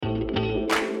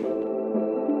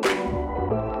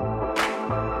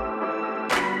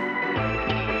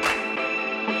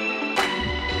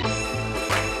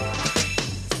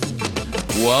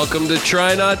Welcome to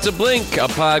Try Not to Blink, a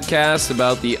podcast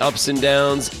about the ups and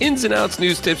downs, ins and outs,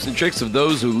 news, tips, and tricks of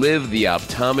those who live the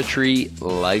optometry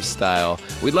lifestyle.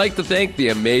 We'd like to thank the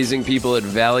amazing people at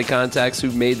Valley Contacts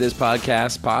who've made this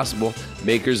podcast possible,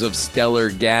 makers of stellar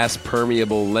gas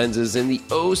permeable lenses and the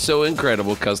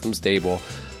oh-so-incredible custom stable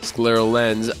scleral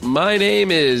lens. My name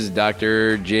is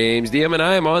Dr. James Diem, and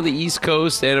I am on the East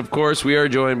Coast, and of course we are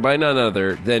joined by none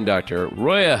other than Dr.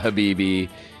 Roya Habibi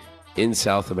in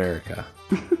South America.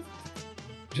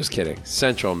 Just kidding.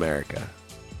 Central America.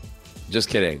 Just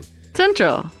kidding.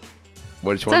 Central.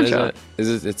 Which one Central.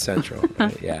 is it? It's Central.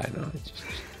 Right? Yeah, I know.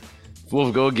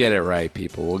 We'll go get it right,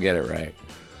 people. We'll get it right.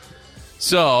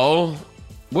 So,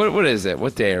 what is it?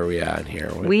 What day are we on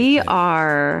here?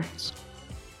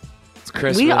 It's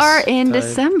Christmas. We are in time.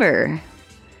 December.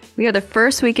 We are the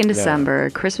first week in December. Yeah.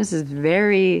 Christmas is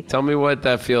very... Tell me what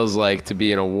that feels like to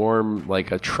be in a warm,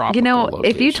 like a tropical location.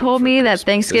 If you told me that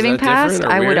Thanksgiving passed,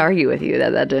 I would argue with you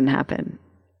that didn't happen.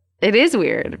 It is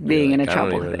weird being in a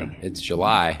tropical thing. It's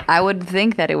July. I would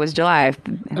think that it was July.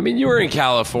 I mean, you were in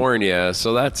California,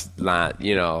 so that's not,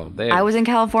 I was in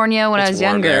California when I was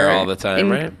younger. There all the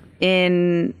time, right?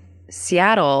 In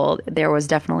Seattle, there was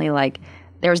definitely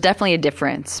a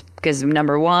difference because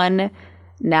number one,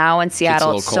 now in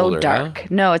Seattle, it's so dark. Huh?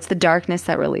 No, it's the darkness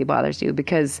that really bothers you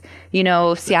because,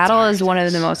 Seattle is one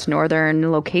of the most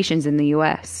northern locations in the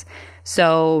U.S.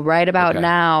 So right about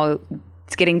now,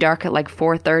 it's getting dark at like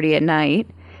 4:30 at night,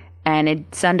 and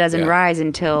sun doesn't rise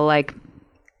until like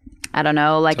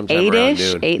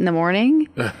 8-ish, 8 in the morning.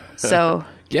 So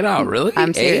get out, really?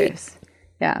 I'm serious. 8?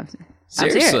 Yeah.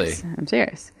 Seriously? I'm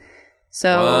serious.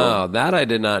 So wow, that I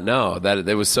did not know that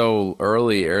it was so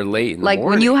early or late in the morning. Like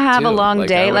when you have a long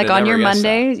day, like on your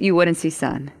Monday, you wouldn't see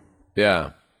sun.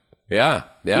 Yeah. You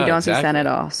don't see sun at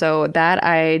all. So that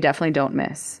I definitely don't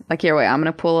miss. Like here, wait, I'm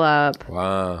gonna pull up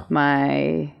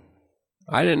my.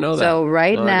 I didn't know that. So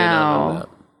now,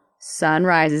 sun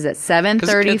rises at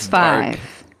 7:35.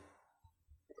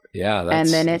 Yeah, and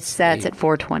then it sets at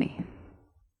 4:20.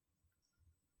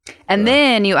 And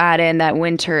then you add in that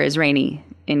winter is rainy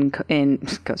in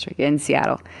Costa Rica, in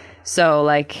Seattle. So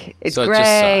it's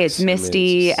gray, it's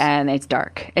misty, and it's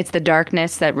dark. It's the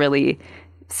darkness that really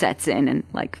sets in and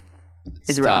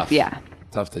is rough. Tough. Yeah.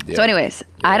 Tough to deal. So anyways,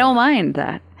 I don't mind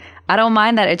that. I don't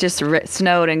mind that it just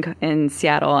snowed in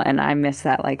Seattle and I miss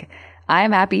that.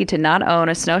 I'm happy to not own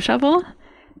a snow shovel.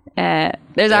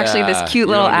 There's actually this cute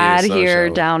little ad here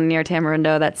down near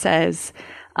Tamarindo that says...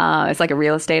 it's like a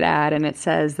real estate ad, and it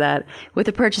says that with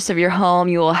the purchase of your home,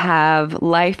 you will have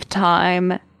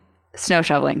lifetime snow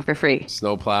shoveling for free.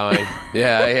 Snow plowing.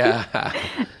 Yeah.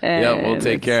 Yeah, we'll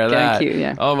take care of that. Cute,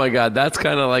 yeah. Oh my God, that's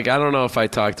kind of I don't know if I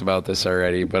talked about this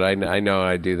already, but I know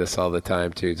I do this all the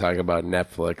time too, talk about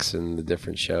Netflix and the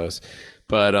different shows.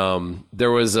 But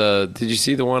there was did you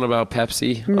see the one about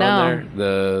Pepsi on there?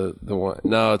 The one,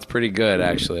 no, it's pretty good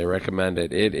actually. I recommend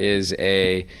it. It is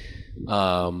a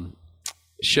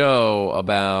show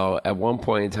about, at one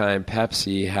point in time,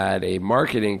 Pepsi had a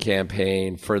marketing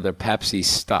campaign for the Pepsi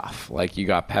stuff. Like you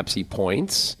got Pepsi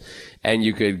points and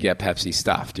you could get Pepsi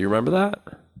stuff. Do you remember that?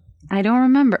 I don't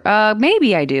remember.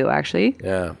 Maybe I do, actually.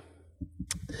 Yeah.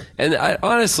 And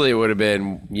honestly, it would have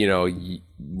been,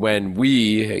 when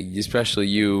we, especially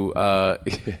you,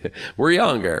 were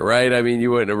younger, right? I mean,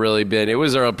 you wouldn't have really been, it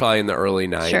was probably in the early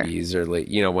 90s or late,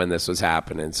 when this was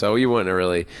happening. So you wouldn't have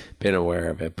really been aware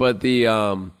of it. But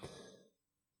the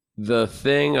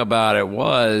thing about it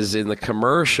was in the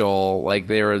commercial,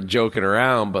 they were joking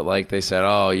around, but they said,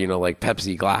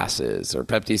 Pepsi glasses or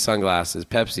Pepsi sunglasses,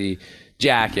 Pepsi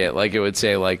jacket, it would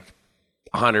say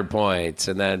 100 points,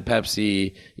 and then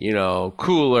Pepsi,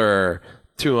 cooler,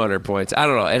 200 points. I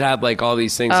don't know. It had all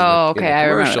these things in the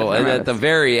commercial. And at the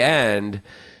very end,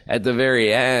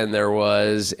 there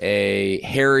was a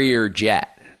Harrier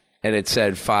jet, and it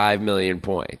said 5 million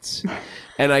points.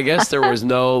 And I guess there was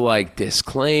no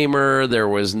disclaimer. There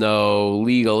was no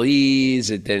legalese.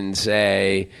 It didn't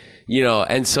say,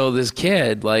 and so this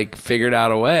kid figured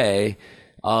out a way.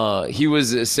 He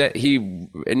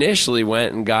initially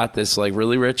went and got this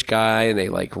really rich guy, and they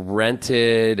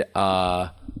rented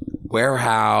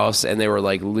warehouse, and they were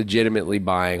legitimately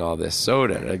buying all this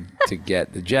soda to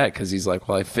get the jet, because he's well,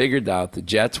 I figured out the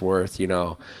jet's worth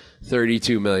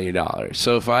 $32 million.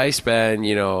 So if I spend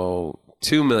 $2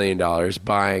 million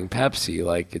buying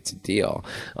Pepsi, it's a deal.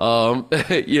 And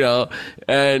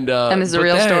it's a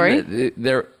real story.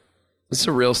 It's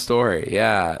a real story.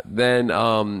 Yeah.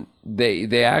 Then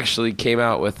they actually came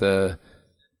out with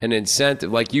an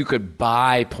incentive. Like you could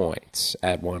buy points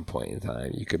at one point in time.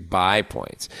 You could buy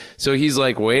points. So he's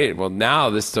like, wait, well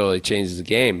now this totally changes the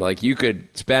game. Like you could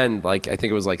spend like, I think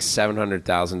it was like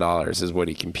 $700,000 is what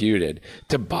he computed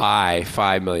to buy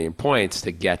 5 million points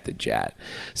to get the jet.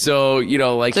 So, you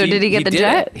know, like, so did he get the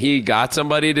jet? He got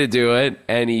somebody to do it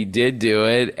and he did do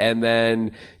it. And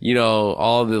then, you know,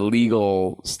 all the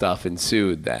legal stuff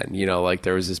ensued then, you know, like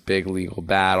there was this big legal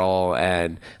battle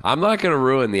and I'm not going to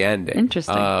ruin the ending.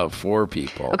 Interesting. For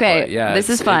people. Okay, but yeah, this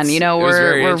is fun. You know,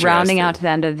 we're rounding out to the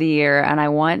end of the year, and I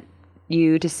want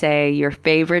you to say your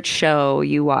favorite show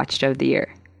you watched of the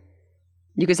year.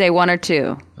 You could say one or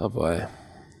two. Oh boy!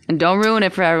 And don't ruin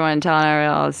it for everyone, telling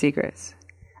everyone all the secrets.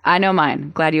 I know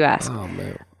mine. Glad you asked. Oh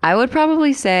man! I would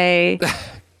probably say.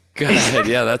 Go ahead.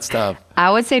 Yeah, that's tough.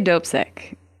 I would say Dope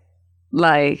Sick.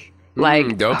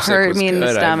 Hurt me in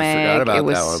the stomach. It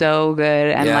was so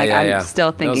good, and I'm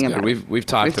still thinking about it. We've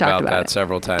talked about that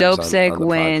several times. Dope Sick on the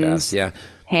wins, podcast. Yeah,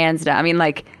 hands down. I mean,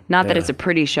 like, not that it's a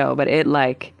pretty show, but it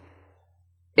got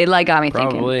me thinking.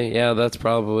 Probably, yeah, that's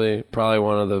probably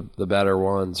one of the better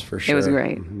ones for sure. It was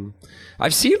great. Mm-hmm.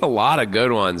 I've seen a lot of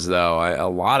good ones though. A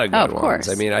lot of good ones. Course.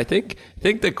 I mean, I think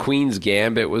the Queen's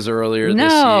Gambit was earlier this year.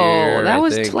 No, that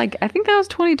was I think that was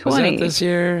 2020. Was that this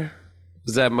year?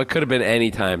 That could have been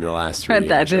any time in the last 3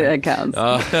 years. That counts.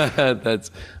 That's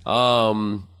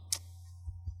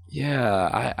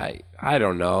yeah. I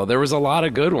don't know. There was a lot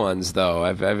of good ones though.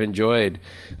 I've enjoyed.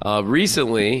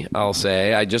 Recently, I'll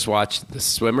say I just watched The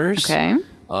Swimmers. Okay.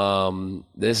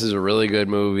 This is a really good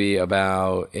movie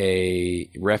about a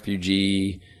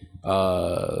refugee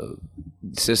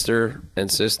sister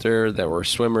and sister that were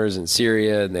swimmers in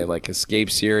Syria, and they like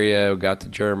escaped Syria, got to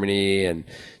Germany, and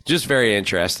just very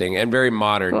interesting and very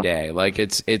modern day. Like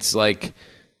it's like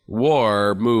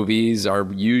war movies are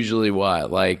usually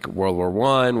like World War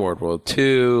I, World War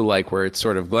II, like where it's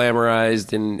sort of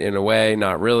glamorized in a way,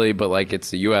 not really, but like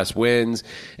it's the U.S. wins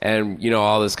and, you know,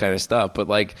 all this kind of stuff. But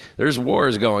like there's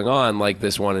wars going on, like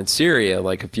this one in Syria,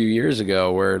 like a few years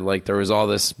ago, where like there was all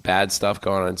this bad stuff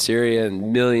going on in Syria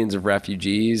and millions of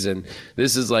refugees. And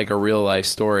this is like a real life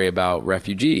story about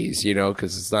refugees, you know,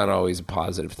 because it's not always a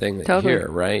positive thing that you hear,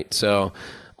 right? So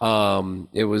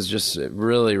it was just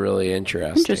really, really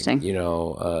interesting, you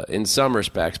know, in some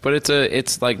respects, but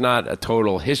it's like not a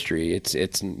total history.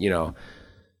 It's, you know,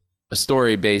 a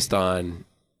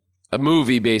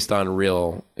movie based on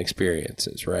real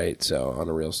experiences, right? So on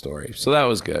a real story. So that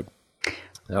was good.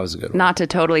 That was a good one. Not to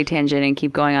totally tangent and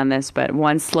keep going on this, but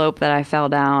one slope that I fell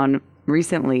down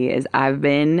recently is I've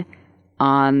been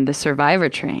on the Survivor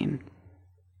train.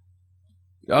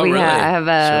 Oh, really? I have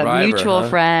a mutual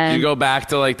friend. Did you go back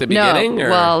to like the beginning? No, or?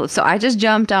 well, so I just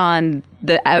jumped on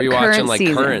the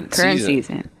current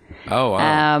season. Oh,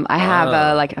 wow. I have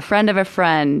a friend of a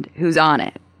friend who's on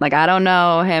it. Like, I don't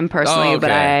know him personally, but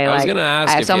I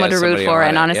have someone to root for.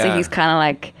 And honestly, he's kind of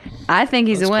like, I think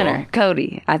he's a winner. Cool.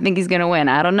 Cody. I think he's going to win.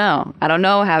 I don't know.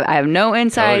 I have no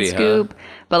inside scoop,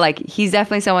 but like, he's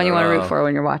definitely someone you want to root for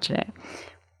when you're watching it.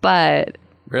 But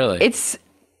really,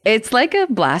 it's like a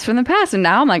blast from the past. And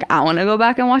now I'm like, I want to go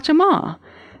back and watch them all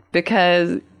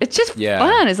because it's just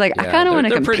fun. It's like, I kind of want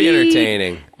to compete. They're pretty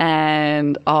entertaining.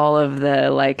 And all of the,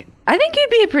 like, I think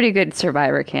you'd be a pretty good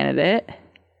Survivor candidate.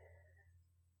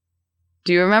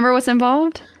 Do you remember what's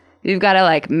involved? You've got to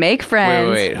like make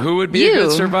friends. Wait. Who would be a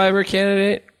good Survivor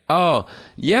candidate? Oh,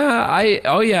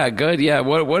 yeah. Good. Yeah.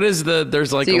 What is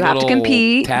there's like so you a have little to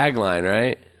compete. Tagline,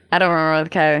 right? I don't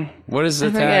remember what is the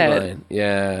tagline?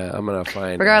 Yeah, I'm going to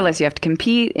find Regardless, you have to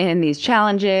compete in these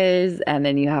challenges, and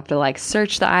then you have to like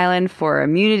search the island for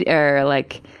immunity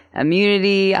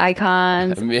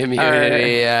icons. Immunity,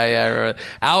 yeah.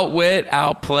 Outwit,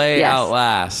 outplay,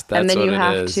 outlast. That's and then you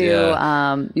have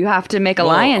to you have to make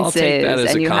alliances. I'll take that as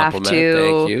and a you compliment. Have to.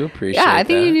 Thank you. Appreciate I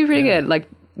think that. you do pretty good. Like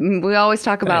we always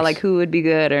talk about like who would be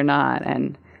good or not,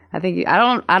 and I think I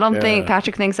don't think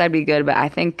Patrick thinks I'd be good, but I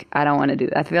think I don't want to do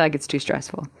that. I feel like it's too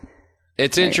stressful.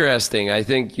 It's interesting. I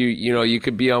think you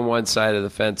could be on one side of the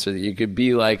fence, or you could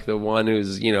be like the one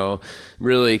who's,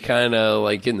 really kind of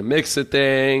like in the mix of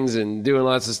things and doing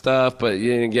lots of stuff. But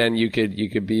again, you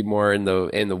could be more in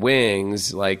the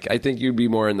wings. Like I think you'd be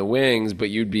more in the wings,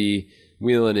 but you'd be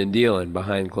wheeling and dealing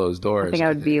behind closed doors. I think I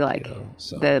would be like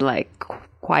the like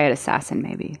quiet assassin,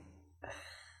 maybe.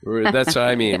 That's what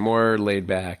I mean. More laid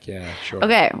back. Yeah, sure.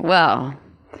 Okay. Well,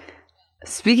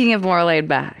 speaking of more laid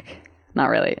back. Not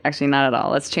really. Actually, not at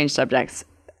all. Let's change subjects.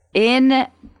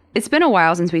 It's been a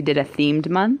while since we did a themed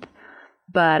month,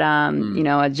 but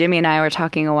Jimmy and I were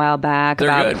talking a while back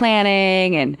about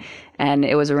planning, and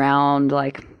it was around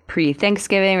like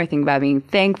pre-Thanksgiving. We're thinking about being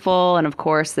thankful. And of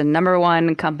course, the number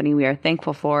one company we are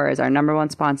thankful for is our number one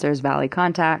sponsors, Valley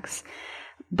Contacts.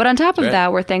 But on top of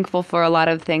that, we're thankful for a lot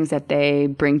of things that they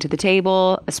bring to the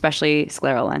table, especially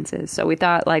scleral lenses. So we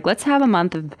thought, like, let's have a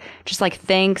month of just like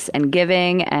thanks and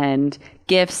giving and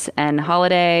gifts and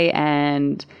holiday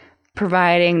and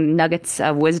providing nuggets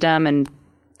of wisdom and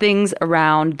things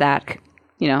around that,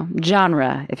 you know,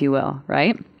 genre, if you will,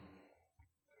 right?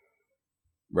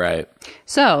 Right.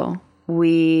 So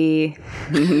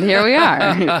here we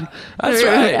are. That's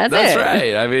right. That's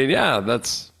right. I mean, yeah,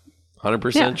 that's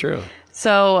 100% true.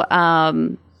 So I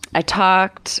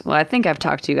think I've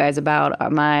talked to you guys about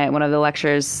one of the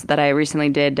lectures that I recently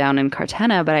did down in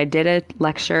Cartagena, but I did a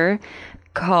lecture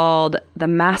called The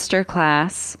Master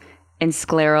Class in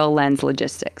Scleral Lens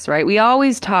Logistics, right? We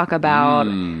always talk about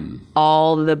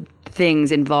all the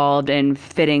things involved in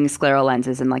fitting scleral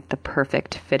lenses and like the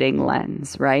perfect fitting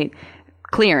lens, right?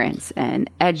 Clearance and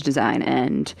edge design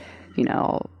and, you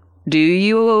know, do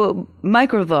you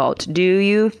microvolt? Do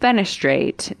you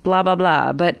fenestrate? Blah, blah,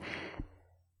 blah. But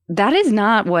that is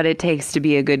not what it takes to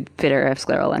be a good fitter of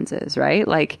scleral lenses, right?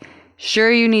 Like, sure,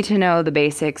 you need to know the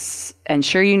basics and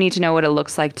sure, you need to know what it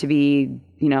looks like to be,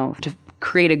 you know, to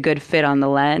create a good fit on the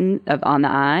lens, on the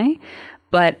eye.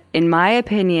 But in my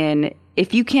opinion,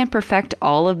 if you can't perfect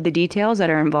all of the details that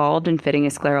are involved in fitting a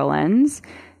scleral lens,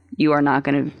 you are not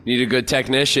going to... need a good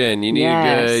technician. You need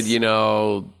a good, you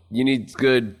know... You need a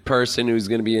good person who's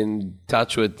going to be in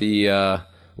touch with the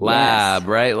lab,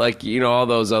 right? Like, you know, all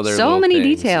those other so many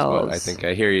things details. I think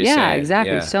I hear you say. Yeah,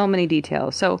 exactly. Yeah. So many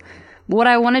details. So what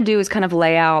I want to do is kind of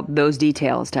lay out those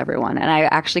details to everyone. And I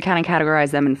actually kind of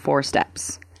categorize them in 4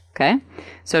 steps. Okay?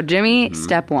 So Jimmy,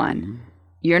 step 1,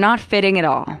 you're not fitting at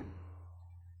all.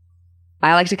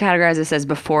 I like to categorize this as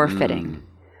before fitting.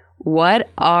 What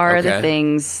are the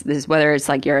things, whether it's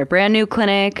like you're a brand new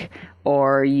clinic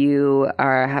or you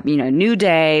are, you know, new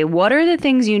day, what are the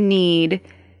things you need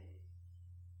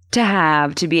to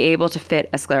have to be able to fit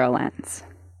a scleral lens?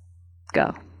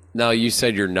 Go. No, you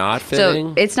said you're not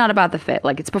fitting? So it's not about the fit.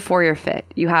 Like, it's before you're fit.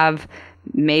 You have,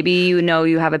 maybe you know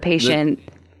you have a patient.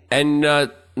 And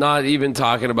not even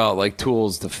talking about like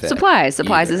tools to fit.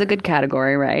 Supplies is a good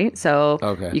category, right? So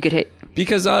you could hit...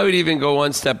 Because I would even go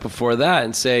one step before that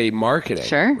and say marketing.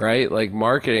 Sure. Right? Like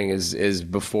marketing is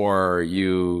before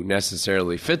you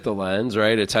necessarily fit the lens,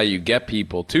 right? It's how you get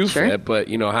people to fit, but,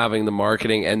 you know, having the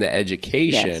marketing and the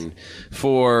education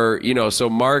for, you know, so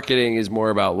marketing is more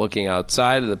about looking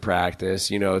outside of the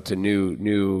practice, you know, to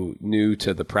new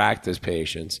to the practice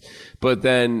patients. But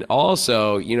then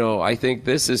also, you know, I think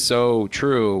this is so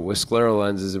true with scleral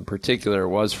lenses in particular, it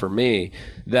was for me,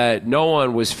 that no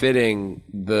one was fitting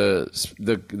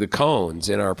the cones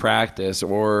in our practice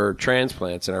or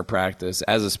transplants in our practice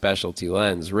as a specialty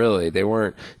lens, really. They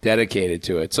weren't dedicated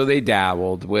to it. So they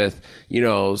dabbled with, you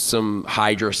know, some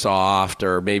Hydrosoft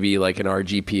or maybe like an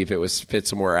RGP if it was fit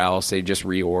somewhere else, they just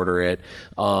reorder it,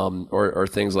 or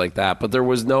things like that. But there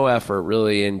was no effort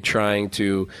really in trying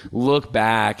to look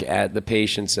back at the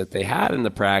patients that they had in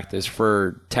the practice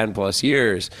for 10 plus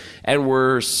years and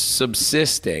were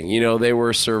subsisting, you know, they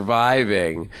were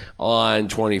surviving on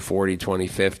 20/40,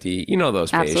 20/50, you know,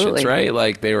 those patients, right?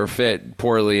 Like they were fit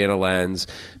poorly in a lens.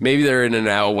 Maybe they're in an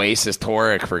Oasis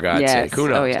toric, for God's sake. Who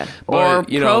knows? Oh, yeah. But, or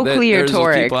you know, Proclear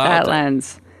toric, that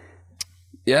lens.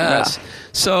 Yes. Yeah.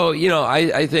 So, you know,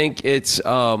 I think it's,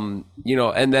 you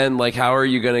know, and then like, how are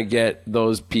you going to get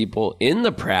those people in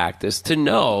the practice to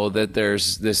know that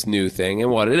there's this new thing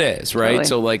and what it is, right? Totally.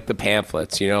 So like the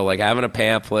pamphlets, you know, like having a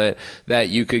pamphlet that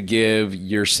you could give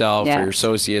yourself or your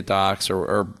associate docs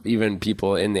or even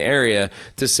people in the area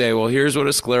to say, well, here's what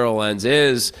a scleral lens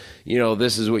is. You know,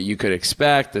 this is what you could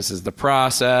expect. This is the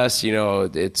process. You know,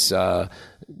 it's,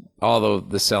 all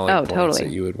the selling points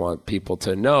that you would want people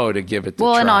to know to give it the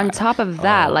try. And on top of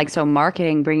that, like, so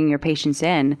marketing, bringing your patients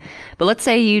in. But let's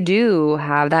say you do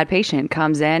have that patient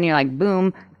comes in, you're like,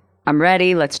 boom, I'm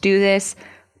ready, let's do this.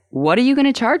 What are you going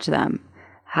to charge them?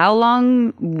 How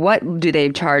long, what do they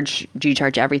charge? Do you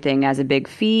charge everything as a big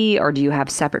fee, or do you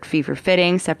have separate fee for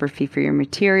fitting, separate fee for your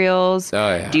materials?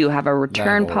 Do you have a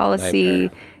return policy?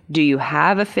 Nightmare. Do you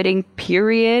have a fitting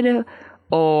period?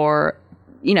 Or...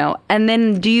 you know, and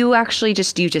then do you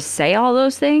just say all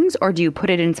those things, or do you put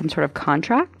it in some sort of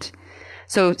contract?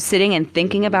 So sitting and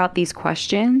thinking about these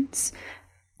questions.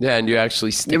 Yeah, and you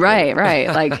actually stick Right.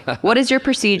 Like, what is your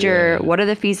procedure? What are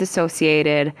the fees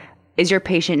associated? Is your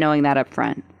patient knowing that up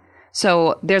front?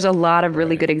 So there's a lot of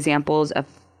really good examples of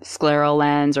scleral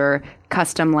lens or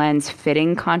custom lens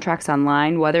fitting contracts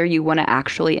online, whether you want to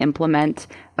actually implement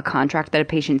a contract that a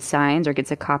patient signs or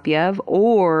gets a copy of,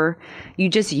 or you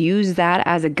just use that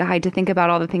as a guide to think about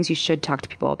all the things you should talk to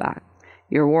people about.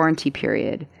 Your warranty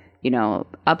period,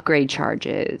 upgrade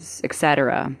charges,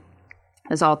 etc.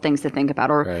 There's all things to think about.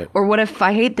 Or what if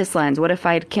I hate this lens? What if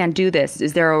I can't do this?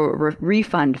 Is there a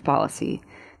refund policy?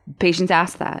 Patients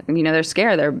ask that. They're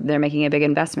scared. They're making a big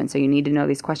investment, so you need to know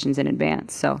these questions in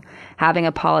advance. So having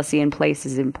a policy in place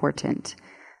is important.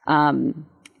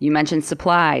 You mentioned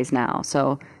supplies now,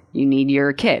 so you need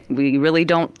your kit. We really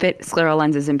don't fit scleral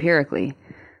lenses empirically.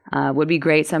 Would be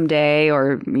great someday,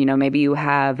 or maybe you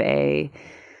have a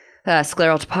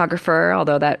scleral topographer.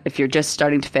 Although that, if you're just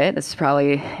starting to fit, this is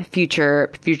probably a future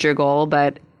goal.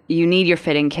 But you need your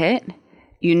fitting kit.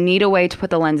 You need a way to put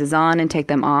the lenses on and take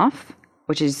them off,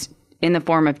 which is in the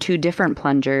form of 2 different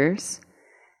plungers,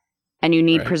 and you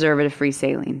need preservative-free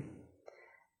saline.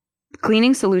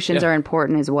 Cleaning solutions are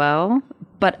important as well,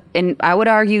 but I would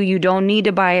argue you don't need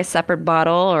to buy a separate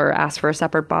bottle or ask for a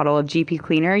separate bottle of GP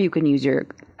cleaner. You can use your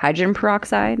hydrogen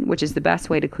peroxide, which is the best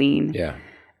way to clean. Yeah.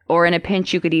 Or in a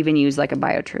pinch, you could even use like a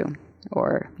BioTrue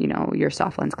or, your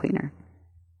soft lens cleaner.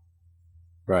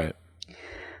 Right.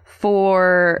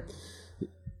 For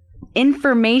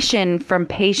information from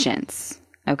patients,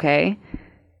 okay?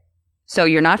 So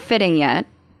you're not fitting yet,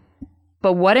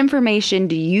 but what information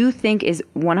do you think is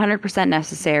 100%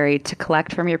 necessary to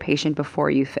collect from your patient before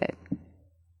you fit?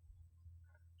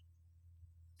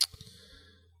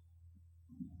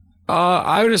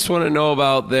 I just want to know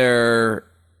about their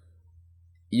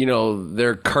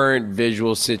current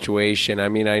visual situation. I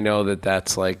mean, I know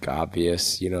that's like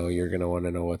obvious, you're going to want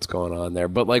to know what's going on there,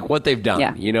 but like what they've done,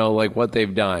 what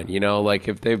they've done, like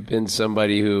if they've been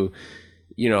somebody who,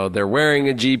 they're wearing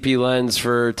a GP lens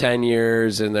for 10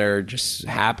 years and they're just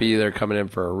happy they're coming in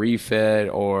for a refit,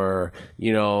 or,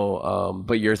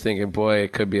 but you're thinking, boy,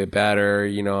 it could be a better,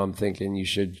 I'm thinking we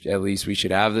should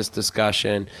have this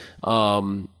discussion.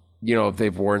 If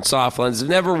they've worn soft lenses,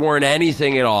 never worn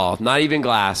anything at all, not even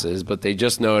glasses, but they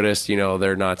just noticed,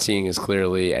 they're not seeing as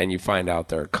clearly, and you find out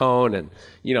they're a cone, and,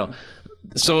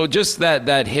 so just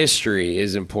that history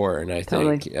is important, I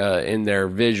think, in their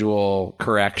visual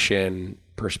correction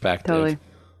perspective.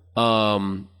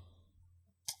 Totally.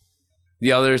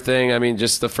 The other thing, I mean,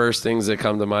 just the first things that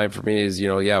come to mind for me is,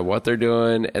 what they're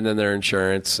doing, and then their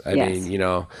insurance. I mean,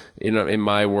 in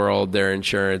my world, their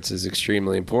insurance is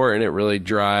extremely important. It really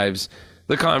drives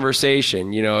the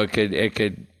conversation. It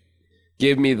could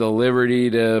give me the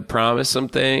liberty to promise some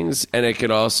things, and it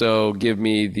could also give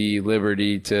me the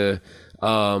liberty to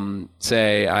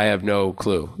say I have no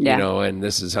clue, and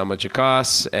this is how much it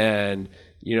costs, and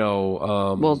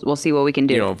we'll see what we can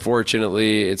do.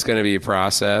 Fortunately, it's going to be a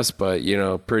process, but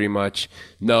pretty much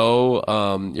you're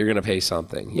going to pay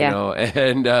something,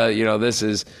 and this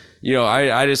is,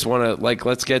 I just want to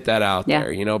let's get that out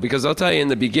there, because I'll tell you, in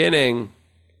the beginning,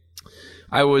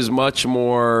 I was much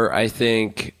more, I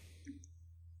think,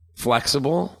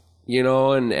 flexible,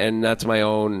 and that's my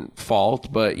own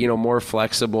fault, but, more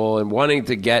flexible and wanting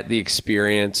to get the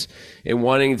experience and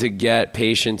wanting to get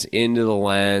patients into the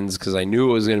lens because I knew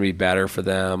it was going to be better for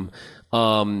them,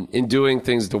 in doing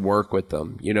things to work with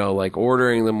them, like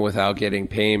ordering them without getting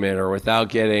payment or without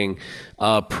getting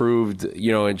approved,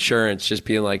 insurance, just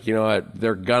being like, what,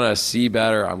 they're going to see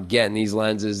better. I'm getting these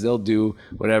lenses. They'll do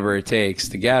whatever it takes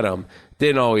to get them.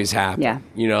 Didn't always happen. Yeah,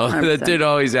 100%. That didn't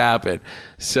always happen.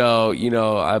 So,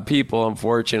 people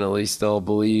unfortunately still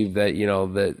believe that,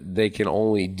 that they can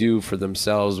only do for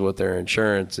themselves what their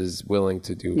insurance is willing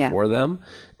to do for them.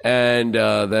 And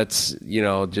that's,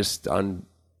 just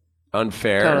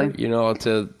unfair,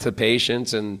 totally. To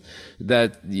patients, and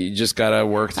that you just got to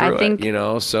work through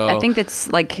it, so. I think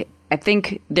that's I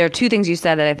think there are 2 things you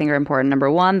said that I think are important.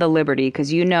 Number one, the liberty,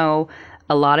 because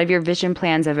a lot of your vision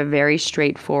plans have a very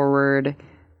straightforward,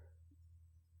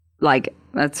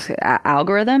 that's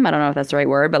algorithm. I don't know if that's the right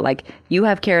word, but you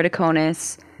have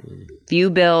keratoconus. If you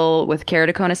bill with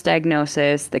keratoconus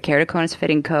diagnosis, the keratoconus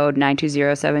fitting code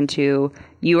 92072,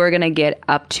 you are going to get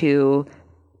up to,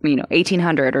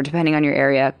 $1,800, or depending on your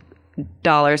area,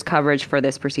 dollars coverage for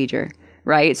this procedure.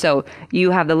 Right? So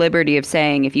you have the liberty of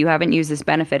saying, if you haven't used this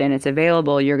benefit and it's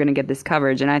available, you're going to get this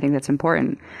coverage. And I think that's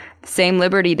important. Same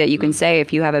liberty that you can say,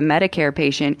 if you have a Medicare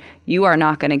patient, you are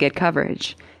not going to get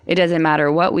coverage. It doesn't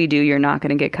matter what we do, you're not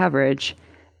going to get coverage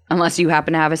unless you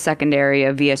happen to have a secondary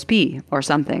of VSP or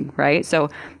something. Right? So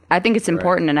I think it's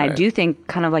important. And I do think,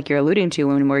 kind of like you're alluding to,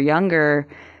 when we're younger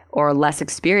or less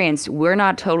experienced, we're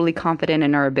not totally confident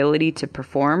in our ability to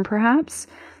perform, perhaps.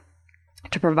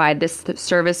 to provide this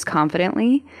service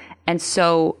confidently. And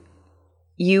so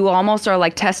you almost are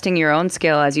like testing your own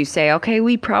skill as you say, okay,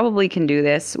 we probably can do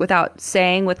this, without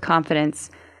saying with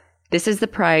confidence, this is the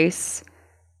price.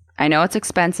 I know it's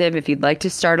expensive. If you'd like to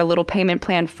start a little payment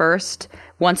plan first,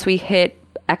 once we hit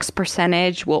X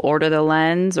percentage, we'll order the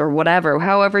lens, or whatever,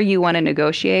 however you want to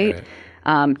negotiate,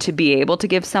 to be able to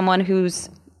give someone who's,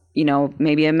 you know,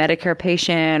 maybe a Medicare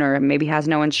patient or maybe has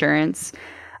no insurance.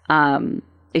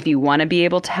 If you want to be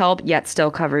able to help yet still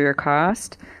cover your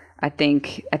cost, I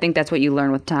think that's what you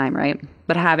learn with time, right?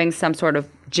 But having some sort of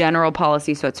general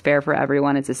policy so it's fair for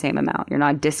everyone, it's the same amount. You're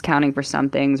not discounting for some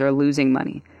things or losing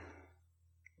money.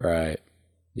 Right.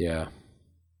 Yeah.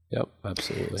 Yep.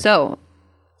 Absolutely. So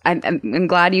I'm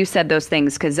glad you said those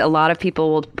things, because a lot of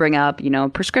people will bring up, you know,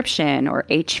 prescription or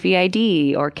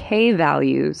HVID or K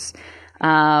values,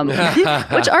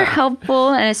 which are helpful,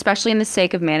 and especially in the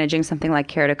sake of managing something like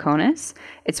keratoconus,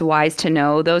 it's wise to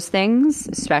know those things,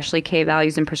 especially K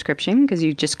values in prescription, because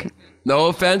you just... No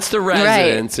offense to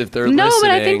residents, if they're listening,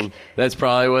 but I think, that's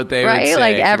probably what they would say.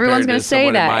 Like everyone's going to say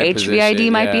that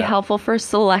HVID might be helpful for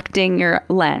selecting your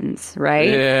lens, right?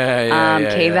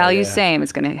 K value same.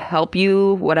 It's going to help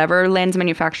you, whatever lens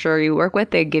manufacturer you work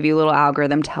with, they give you a little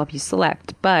algorithm to help you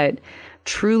select. But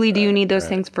truly, do you need those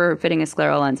things for fitting a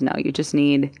scleral lens? No, you just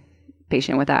need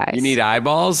patient with eyes. You need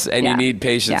eyeballs, and you need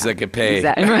patients that get paid.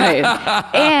 Exactly. Right.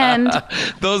 And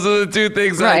those are the two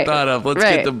things I thought of. Let's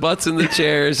get the butts in the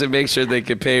chairs and make sure they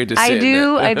get paid to sit. I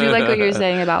do like what you're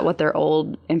saying about what they're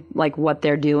old and like what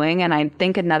they're doing. And I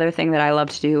think another thing that I love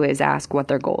to do is ask what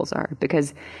their goals are,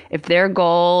 because if their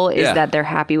goal is that they're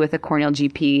happy with a corneal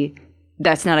GP,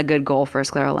 that's not a good goal for a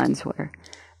scleral lens wearer.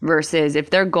 Versus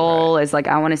if their goal is like,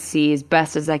 I want to see as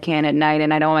best as I can at night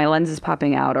and I don't want my lenses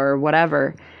popping out or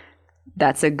whatever,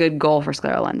 that's a good goal for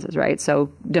scleral lenses, right? So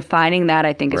defining that,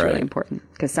 I think, is really important,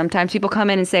 because sometimes people come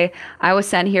in and say, I was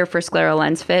sent here for scleral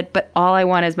lens fit, but all I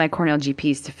want is my corneal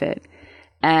GPs to fit.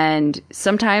 And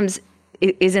sometimes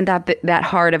it isn't that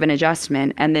hard of an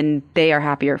adjustment, and then they are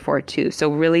happier for it too. So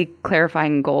really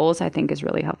clarifying goals, I think, is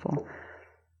really helpful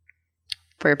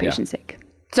for your patient's sake.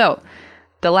 So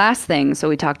the last thing, so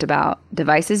we talked about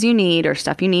devices you need or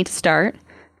stuff you need to start,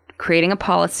 creating a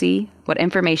policy, what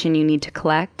information you need to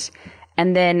collect.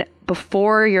 And then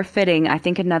before you're fitting, I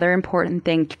think another important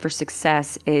thing for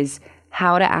success is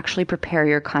how to actually prepare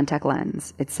your contact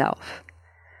lens itself,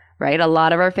 right? A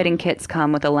lot of our fitting kits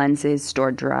come with the lenses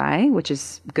stored dry, which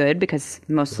is good because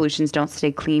most solutions don't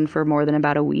stay clean for more than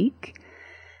about a week.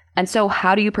 And so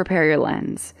how do you prepare your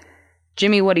lens?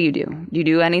 Jimmy, what do? Do you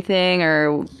do anything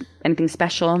or anything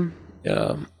special?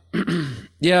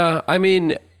 Yeah, I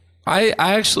mean, I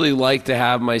actually like to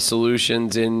have my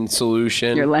solutions in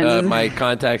solution. Your lenses? My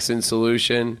contacts in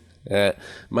solution.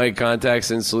 My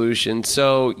contacts in solution.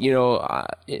 So, you know,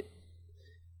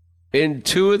 in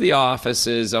two of the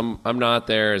offices, I'm not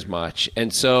there as much.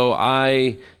 And so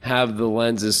I have the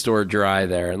lenses stored dry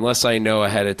there, unless I know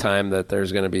ahead of time that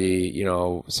there's going to be, you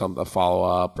know, a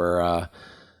follow-up or a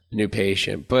new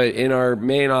patient. But in our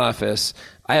main office,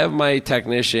 I have my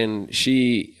technician.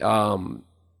 She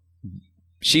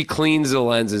cleans the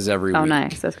lenses every week. Oh,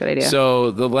 nice. That's a good idea.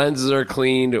 So the lenses are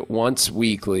cleaned once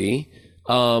weekly,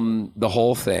 the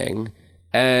whole thing,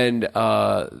 and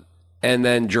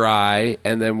then dry,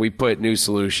 and then we put new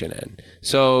solution in.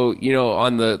 So, you know,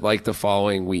 on the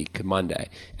following week, Monday.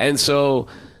 And so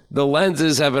the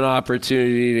lenses have an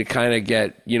opportunity to kind of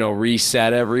get, you know,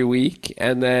 reset every week.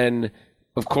 And then,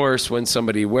 of course, when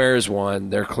somebody wears one,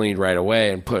 they're cleaned right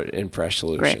away and put in fresh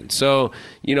solution. Great. So,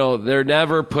 you know, they're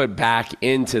never put back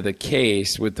into the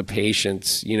case with the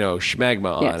patient's, you know,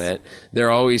 schmegma on it.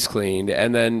 They're always cleaned.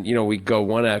 And then, you know, we go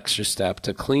one extra step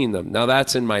to clean them. Now,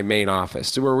 that's in my main office.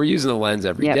 So where we're using the lens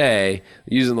every day,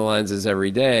 using the lenses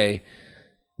every day,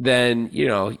 then, you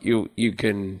know, you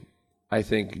can, I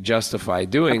think, justify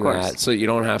doing that so you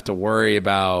don't have to worry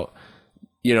about,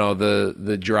 you know,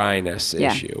 the dryness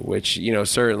issue, which, you know,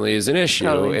 certainly is an issue.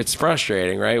 Totally. It's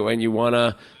frustrating, right? When you want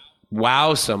to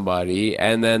wow somebody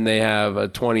and then they have a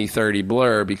 20/30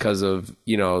 blur because of,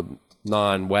 you know,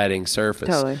 non-wetting surface.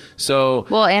 Totally. So,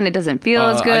 well, and it doesn't feel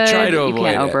as good. I try to avoid You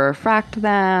can't over-refract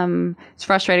them. It's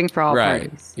frustrating for all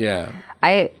parties. Yeah.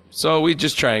 So we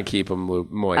just try and keep them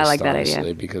moist. I like that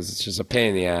idea because it's just a pain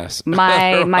in the ass.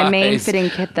 My main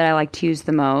fitting kit that I like to use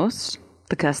the most,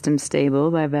 the Custom Stable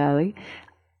by Valley.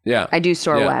 Yeah. I do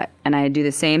store wet, and I do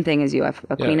the same thing as you. I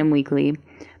clean them weekly.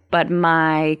 But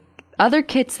my other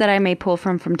kits that I may pull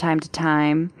from time to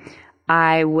time,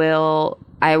 I will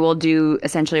do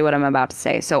essentially what I'm about to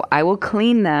say. So I will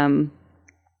clean them.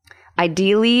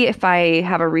 Ideally, if I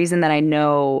have a reason that I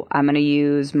know I'm going to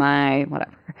use my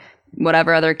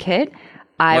whatever other kit,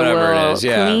 I will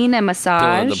clean and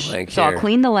massage. So I'll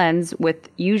clean the lens with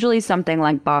usually something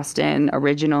like Boston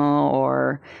Original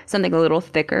or something a little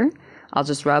thicker. I'll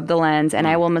just rub the lens and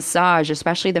I will massage,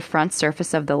 especially the front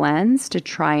surface of the lens, to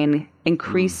try and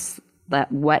increase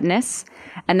that wetness.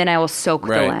 And then I will soak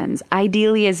the lens,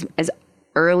 ideally as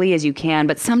early as you can.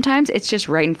 But sometimes it's just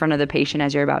right in front of the patient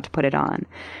as you're about to put it on.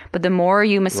 But the more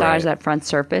you massage that front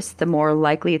surface, the more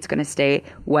likely it's going to stay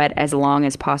wet as long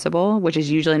as possible, which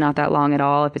is usually not that long at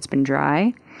all if it's been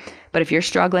dry. But if you're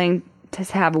struggling to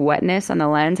have wetness on the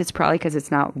lens, it's probably because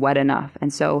it's not wet enough.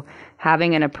 And so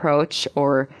having an approach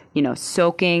or,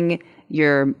 soaking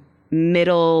your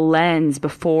middle lens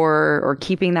before, or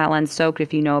keeping that lens soaked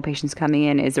if you know a patient's coming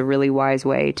in, is a really wise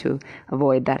way to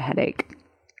avoid that headache.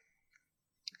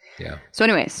 Yeah. So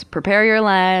anyways, prepare your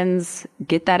lens,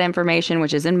 get that information,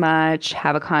 which isn't much,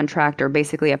 have a contract or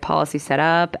basically a policy set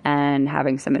up, and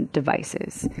having some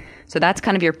devices. So that's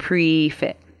kind of your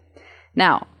pre-fit.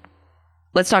 Now,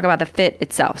 let's talk about the fit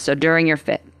itself. So during your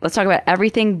fit, let's talk about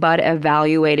everything but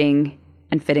evaluating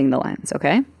and fitting the lens,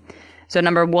 okay? So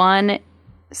number one,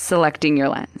 selecting your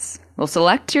lens. We'll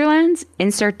select your lens,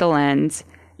 insert the lens,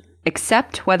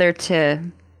 accept whether to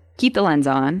keep the lens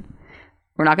on.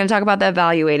 We're not going to talk about the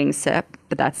evaluating step,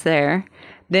 but that's there.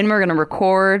 Then we're going to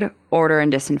record, order,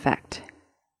 and disinfect.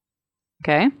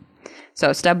 Okay?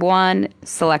 So step one,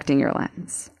 selecting your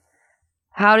lens.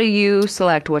 How do you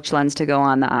select which lens to go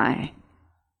on the eye?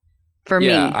 For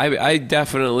me, I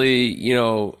definitely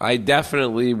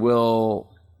will.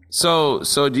 So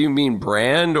do you mean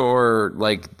brand or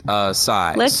like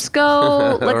size? Let's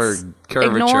go. Let's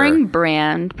ignoring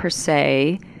brand per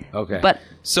se. Okay. But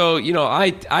so,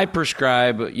 I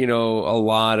prescribe, a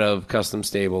lot of custom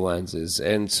stable lenses.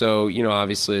 And so,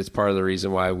 obviously it's part of the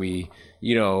reason why we,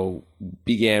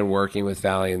 began working with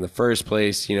Valley in the first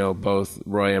place. Both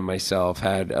Roy and myself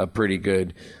had a pretty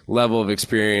good level of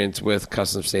experience with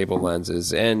custom stable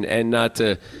lenses, and not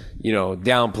to,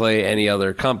 downplay any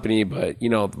other company, but,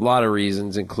 a lot of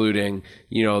reasons, including,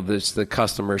 the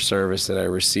customer service that I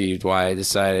received, why I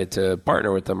decided to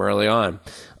partner with them early on.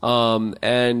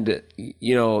 And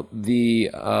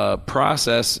the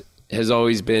process has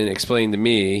always been explained to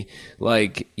me,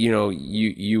 like,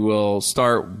 you will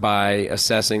start by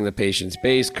assessing the patient's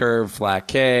base curve, flat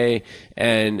K,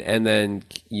 and then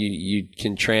you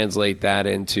can translate that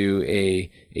into a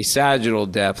sagittal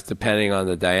depth depending on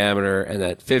the diameter, and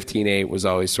that 15/8 was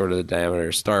always sort of the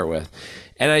diameter to start with.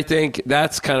 And I think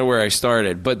that's kind of where I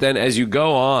started. But then as you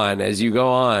go on,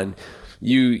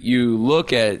 you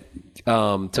look at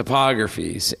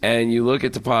topographies,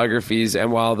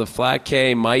 and while the flat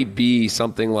K might be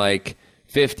something like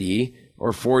 50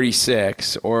 or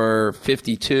 46 or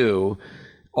 52,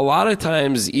 a lot of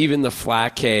times even the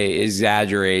flat K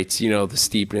exaggerates, the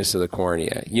steepness of the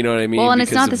cornea. You know what I mean? Well, and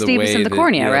it's not the steepness of the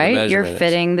cornea, right? You're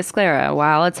fitting the sclera.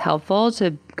 While it's helpful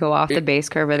to go off the base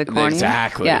curve of the cornea.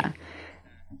 Exactly. Yeah.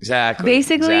 Exactly.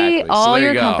 Basically, all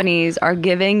your companies are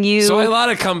giving you... So a lot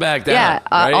of come back down,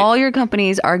 right? All your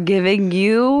companies are giving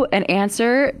you an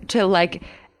answer to like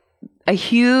a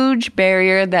huge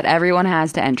barrier that everyone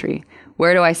has to entry.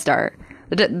 Where do I start?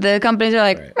 The companies are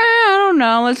like, I don't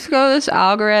know, let's go this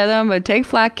algorithm, but take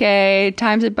flat K,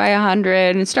 times it by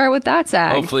 100, and start with that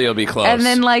sag. Hopefully you'll be close. And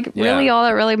then really all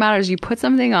that really matters, you put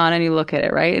something on and you look at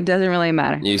it, right? It doesn't really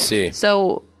matter. You see.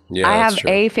 So... Yeah, I have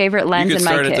a favorite lens in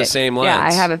my kit. You could start at the same lens. Yeah,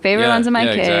 I have a favorite lens in my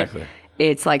kit. Exactly.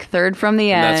 It's like third from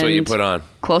the end. And that's what you put on.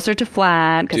 Closer to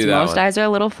flat, because most eyes are a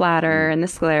little flatter in the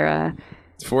sclera.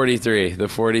 43, the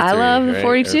 43. I love the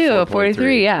 42,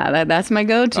 43. Yeah, that's my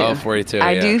go-to. Oh, 42.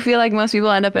 I do feel like most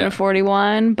people end up in a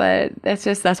 41, but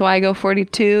that's why I go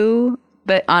 42.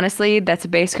 But honestly, that's a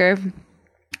base curve.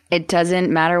 It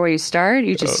doesn't matter where you start.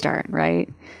 You just start, right?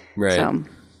 Right. So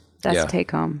that's a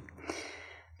take home.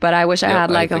 But I wish I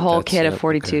had like a whole kit of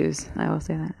 42s. Okay. I will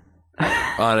say that.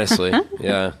 Honestly,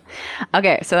 yeah.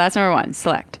 Okay, so that's number one,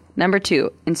 select. Number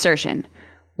two, insertion.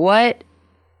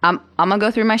 I'm going to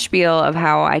go through my spiel of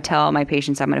how I tell my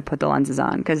patients I'm going to put the lenses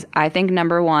on, because I think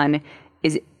number one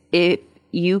is if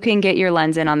you can get your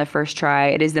lens in on the first try,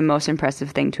 it is the most impressive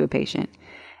thing to a patient.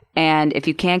 And if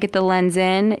you can't get the lens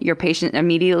in, your patient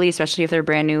immediately, especially if they're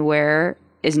brand new wearer,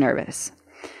 is nervous.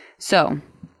 So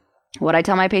what I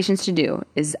tell my patients to do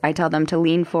is I tell them to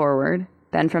lean forward,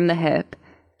 bend from the hip,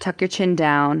 tuck your chin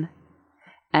down,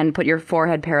 and put your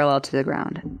forehead parallel to the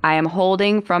ground. I am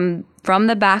holding from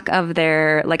the back of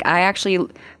their, like I actually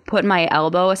put my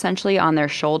elbow essentially on their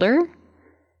shoulder.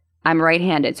 I'm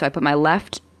right-handed, so I put my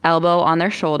left elbow on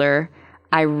their shoulder.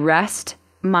 I rest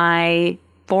my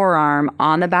forearm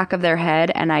on the back of their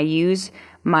head, and I use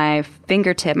my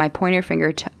fingertip, my pointer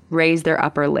finger, raise their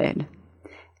upper lid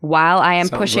while I am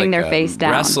pushing their face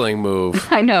down. Wrestling move.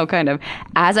 I know, kind of.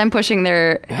 As I'm pushing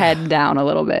their head down a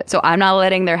little bit. So I'm not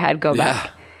letting their head go back.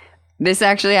 This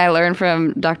actually I learned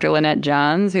from Dr. Lynette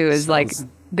Johns, who is like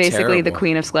basically the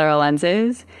queen of scleral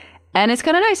lenses. And it's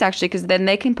kind of nice actually, because then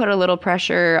they can put a little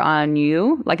pressure on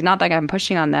you. Like, not like I'm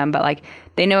pushing on them, but like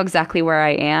they know exactly where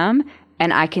I am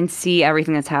and I can see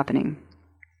everything that's happening.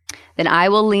 Then I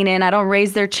will lean in. I don't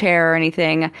raise their chair or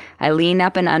anything. I lean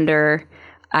up and under.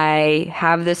 I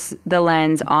have the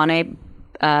lens on a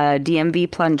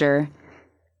DMV plunger,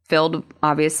 filled,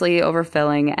 obviously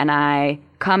overfilling, and I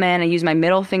come in and use my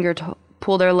middle finger to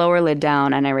pull their lower lid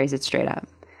down, and I raise it straight up.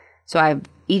 So I have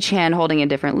each hand holding a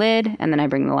different lid, and then I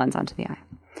bring the lens onto the eye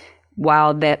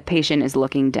while the patient is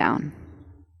looking down.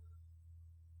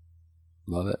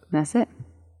 Love it. That's it.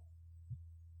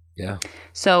 Yeah.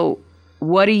 So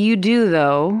what do you do,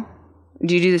 though?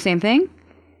 Do you do the same thing?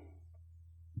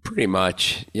 Pretty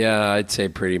much. Yeah, I'd say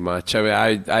pretty much. I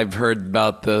mean, I've heard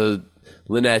about the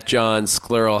Lynette Johns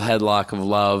scleral headlock of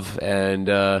love, and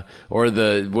or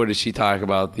the, what does she talk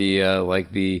about?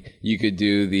 You could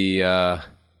do the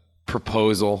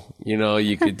proposal.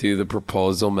 You could do the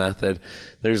proposal method.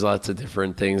 There's lots of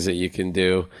different things that you can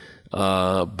do.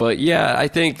 But yeah, I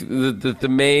think the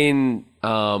main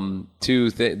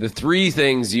the three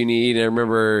things you need. I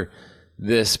remember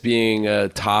this being a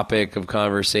topic of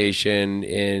conversation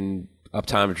in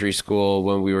optometry school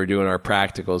when we were doing our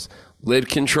practicals. Lid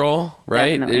control,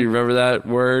 right? Definitely. You remember that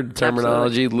word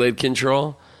terminology? Absolutely. Lid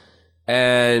control.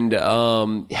 And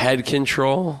head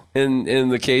control. In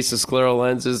the case of scleral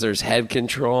lenses, there's head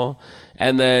control.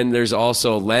 And then there's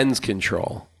also lens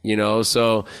control.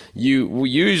 So we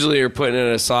usually are putting in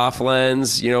a soft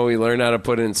lens. We learned how to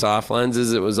put in soft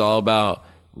lenses. It was all about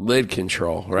lid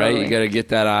control, right? Totally. You got to get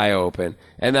that eye open,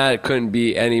 and that couldn't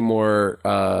be any more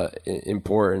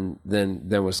important than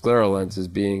with scleral lenses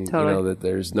being, Totally. that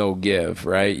there's no give,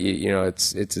 right?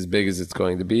 It's as big as it's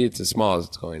going to be, it's as small as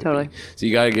it's going to be. So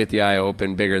you got to get the eye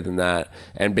open bigger than that,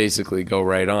 and basically go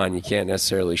right on. You can't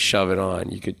necessarily shove it on.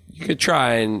 You could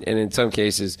try, and in some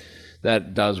cases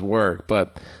that does work,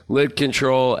 but lid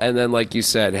control, and then like you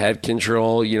said, head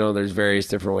control, there's various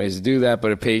different ways to do that,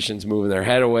 but if patient's moving their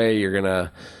head away, you're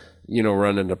gonna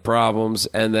run into problems.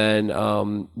 And then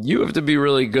you have to be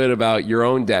really good about your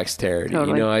own dexterity.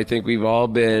 Totally. I think we've all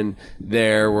been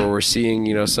there where we're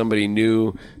seeing somebody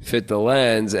new fit the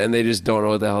lens and they just don't know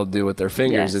what the hell to do with their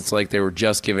fingers. Yes. It's like they were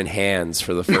just given hands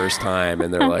for the first time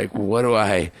and they're like, what do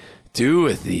I do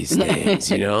with these things?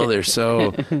 There's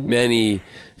so many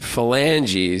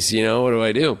phalanges, what do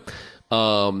I do?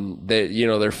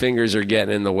 Their fingers are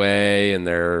getting in the way and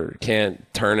they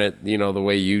can't turn it, the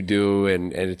way you do.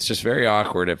 And it's just very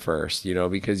awkward at first,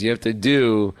 because you have to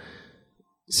do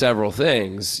several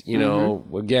things,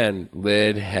 again,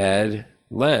 lid, head,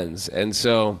 lens. And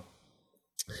so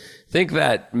I think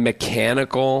that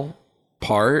mechanical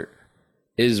part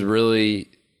is really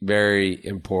very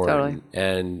important. Totally.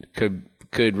 And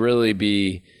could really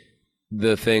be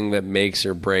the thing that makes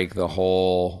or break the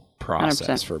whole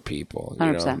process 100%. for people.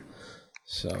 100%.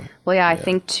 So, well, yeah, I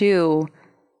think too,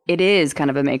 it is kind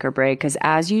of a make or break, because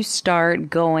as you start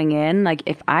going in, like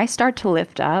if I start to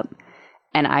lift up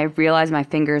and I realize my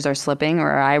fingers are slipping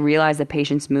or I realize the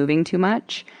patient's moving too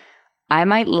much, I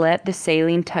might let the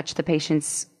saline touch the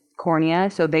patient's cornea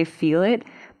so they feel it,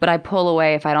 but I pull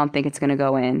away if I don't think it's going to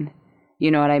go in.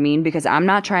 You know what I mean? Because I'm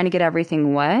not trying to get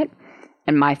everything wet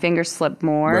and my fingers slip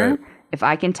more. Right. If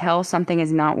I can tell something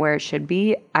is not where it should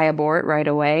be, I abort right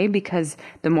away, because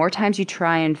the more times you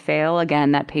try and fail,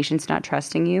 again, that patient's not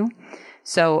trusting you.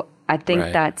 So I think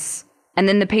Right. and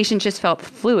then the patient just felt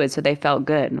fluid, so they felt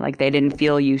good. Like they didn't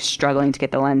feel you struggling to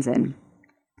get the lens in.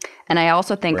 And I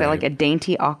also think that like a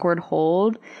dainty, awkward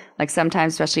hold, like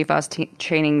sometimes, especially if I was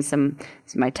training some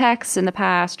of my techs in the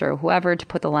past or whoever to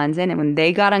put the lens in, and when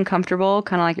they got uncomfortable,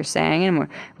 kind of like you're saying, and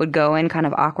would go in kind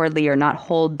of awkwardly or not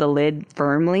hold the lid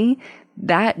firmly,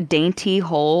 that dainty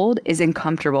hold is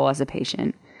uncomfortable as a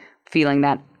patient, feeling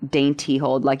that dainty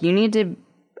hold. Like you need to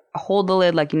hold the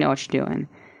lid like you know what you're doing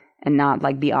and not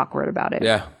like be awkward about it.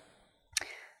 Yeah.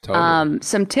 Totally.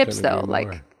 Some tips though,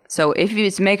 like, so if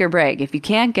it's make or break, if you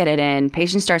can't get it in,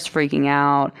 patient starts freaking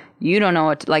out, you don't know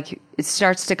what like it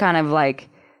starts to kind of like,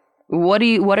 what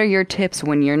are your tips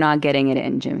when you're not getting it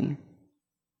in, Jimmy?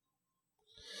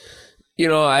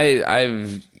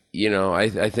 I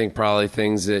think probably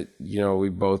things that,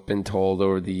 we've both been told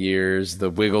over the years, the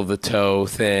wiggle the toe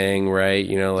thing, right?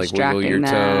 Like wiggle your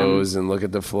toes and look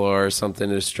at the floor, something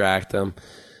to distract them.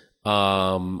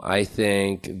 I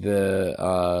think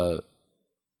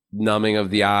numbing of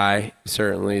the eye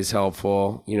certainly is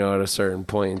helpful, you know, at a certain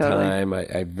point in Totally. time.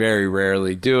 I very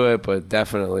rarely do it, but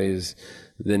definitely is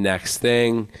the next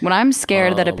thing. When I'm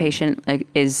scared that a patient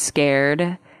is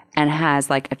scared and has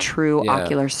like a true Yeah.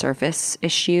 ocular surface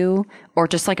issue or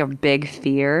just like a big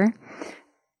fear,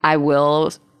 I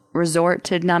will resort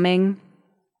to numbing.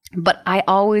 But I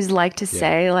always like to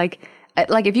say like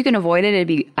if you can avoid it, it'd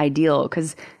be ideal,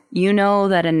 because you know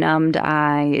that a numbed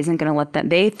eye isn't going to let them.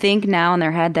 They think now in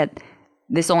their head that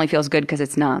this only feels good because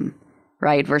it's numb,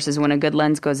 right? Versus when a good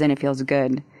lens goes in, it feels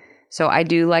good. So I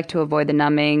do like to avoid the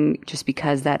numbing just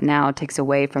because that now takes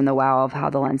away from the wow of how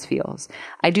the lens feels.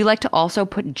 I do like to also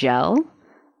put a gel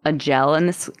in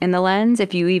the lens.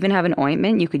 If you even have an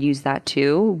ointment, you could use that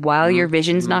too. While your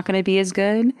vision's not going to be as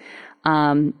good,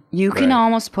 you can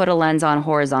almost put a lens on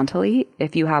horizontally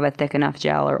if you have a thick enough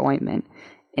gel or ointment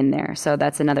in there. So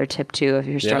that's another tip too if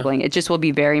you're struggling. It just will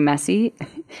be very messy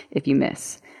if you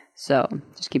miss. So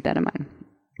just keep that in mind.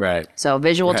 Right. So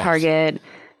visual target,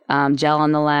 gel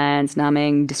on the lens,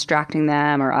 numbing, distracting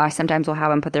them, or I sometimes will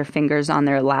have them put their fingers on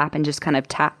their lap and just kind of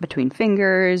tap between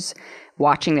fingers,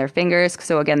 watching their fingers.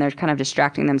 So again, they're kind of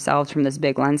distracting themselves from this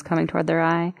big lens coming toward their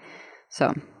eye.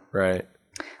 So. Right.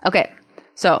 Okay.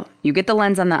 So you get the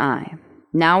lens on the eye.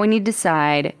 Now we need to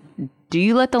decide, do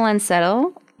you let the lens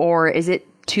settle, or is it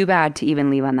too bad to even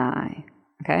leave on the eye?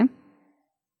 Okay.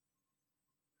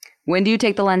 When do you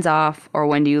take the lens off, or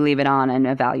when do you leave it on and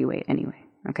evaluate anyway?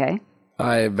 Okay.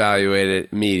 I evaluate it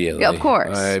immediately. Yeah, of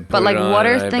course. But like, what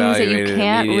are things that you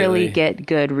can't really get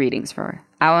good readings for?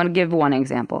 I want to give one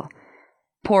example.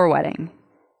 Poor wetting.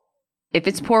 If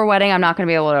it's poor wetting, I'm not going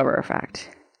to be able to over refract.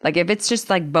 Like if it's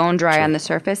just like bone dry on the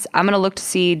surface, I'm going to look to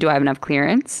see, do I have enough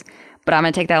clearance? But I'm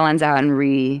going to take that lens out and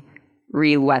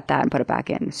re-wet that and put it back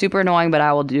in. Super annoying, but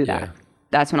I will do that.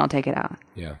 That's when I'll take it out.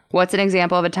 Yeah. What's an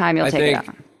example of a time you'll take it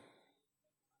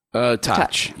out?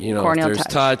 Touch. You know, Corneal if there's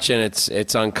touch and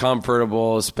it's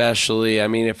uncomfortable, especially. I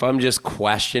mean, if I'm just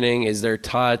questioning, is there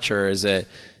touch, or is it,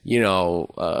 10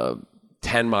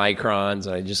 microns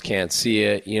and I just can't see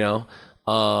it,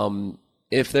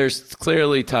 if there's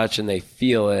clearly touch and they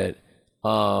feel it,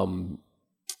 or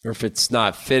if it's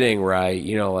not fitting right,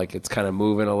 like it's kind of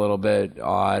moving a little bit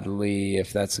oddly,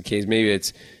 if that's the case, maybe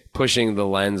it's pushing the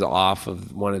lens off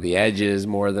of one of the edges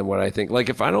more than what I think. Like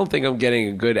if I don't think I'm getting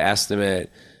a good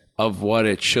estimate of what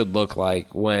it should look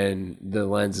like when the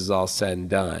lens is all said and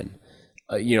done,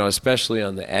 especially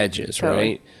on the edges,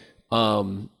 totally.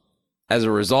 Right? As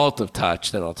a result of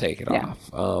touch, then I'll take it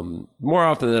off. More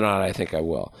often than not, I think I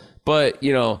will. But,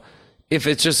 if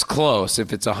it's just close,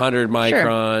 if it's 100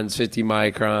 microns, 50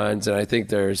 microns, and I think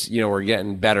there's, we're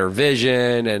getting better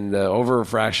vision and the over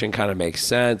refraction kind of makes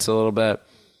sense a little bit,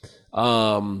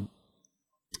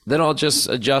 then I'll just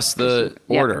adjust the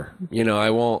order. I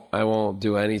won't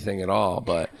do anything at all.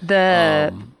 But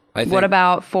what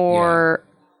about for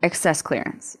excess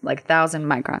clearance, like 1,000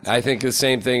 microns? I think the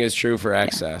same thing is true for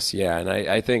excess. Yeah. And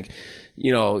I think,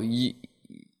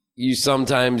 you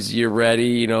sometimes you're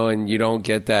ready, and you don't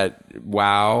get that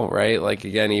wow, right? Like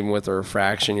again, even with the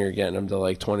refraction, you're getting them to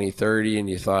like 20/30 and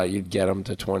you thought you'd get them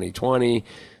to 20/20.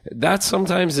 That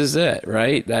sometimes is it,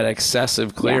 right? That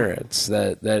excessive clearance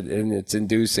that and it's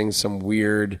inducing some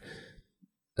weird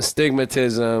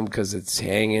astigmatism because it's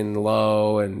hanging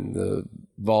low and the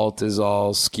vault is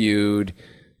all skewed,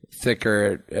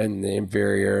 thicker in the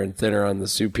inferior and thinner on the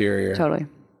superior. Totally.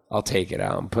 I'll take it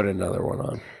out and put another one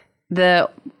on. The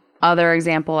other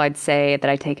example I'd say that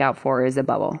I take out for is a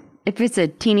bubble. If it's a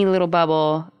teeny little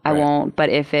bubble, I won't. But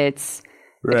if it's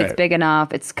big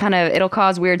enough, it's it'll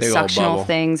cause weird big suctional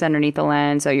things underneath the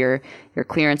lens. So your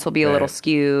clearance will be a little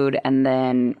skewed, and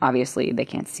then obviously they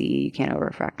can't see. You can't over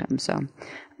refract them. So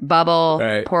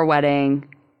bubble, poor wetting,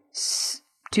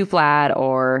 too flat,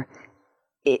 or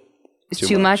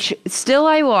too much. Still,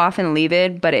 I will often leave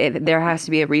it, but there has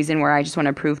to be a reason where I just want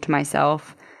to prove to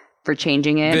myself for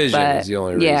changing it. Vision but is the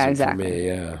only reason for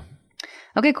me,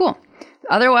 Okay, cool.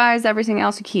 Otherwise, everything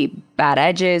else we keep. Bad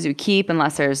edges we keep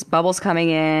unless there's bubbles coming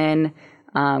in,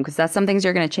 because that's some things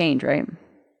you're going to change, right?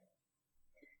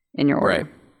 In your order. Right.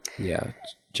 Yeah.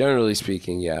 Generally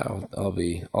speaking, I'll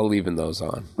leaving those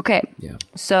on. Okay. Yeah.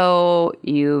 So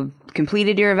you've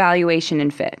completed your evaluation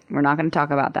and fit. We're not going to talk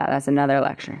about that. That's another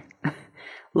lecture.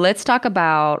 Let's talk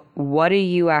about, what do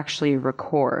you actually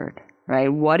record? Right?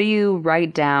 What do you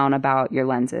write down about your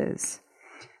lenses?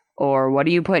 Or what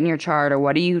do you put in your chart? Or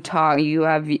what do you talk? You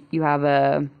have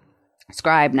a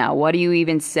scribe now. What do you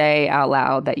even say out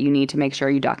loud that you need to make sure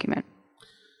you document?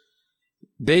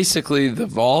 Basically, the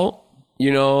vault,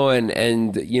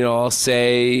 I'll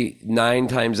say 9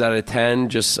 times out of 10,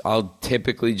 I'll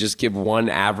typically just give one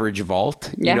average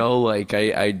vault,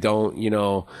 I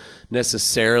don't,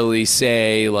 necessarily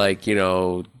say like,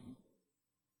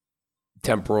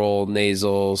 temporal,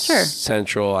 nasal,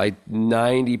 central.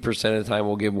 90% of the time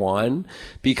will give one,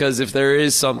 because if there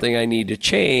is something I need to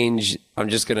change, I'm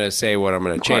just going to say what I'm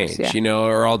going to change,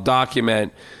 or I'll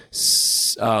document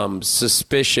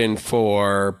suspicion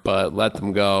for, but let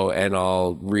them go, and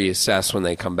I'll reassess when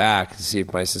they come back to see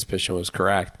if my suspicion was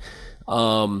correct.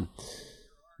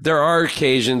 There are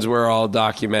occasions where I'll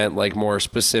document like more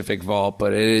specific vault,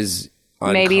 but it is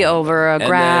uncommon. Maybe over a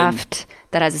graft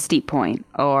that has a steep point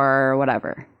or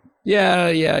whatever. Yeah,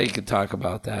 you could talk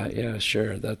about that. Yeah,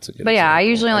 sure, that's a good. But I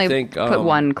usually only put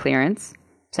one clearance,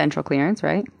 central clearance,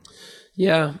 right?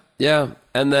 Yeah,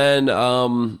 and then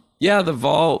the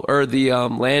vault or the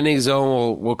landing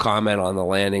zone, we'll comment on the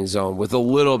landing zone with a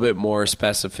little bit more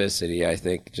specificity, I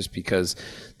think, just because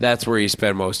that's where you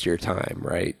spend most of your time,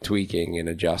 right? Tweaking and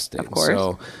adjusting. Of course.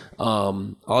 So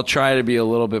I'll try to be a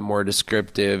little bit more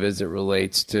descriptive as it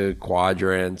relates to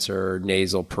quadrants or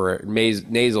nasal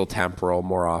temporal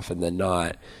more often than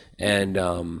not. And,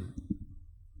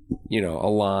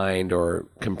 aligned or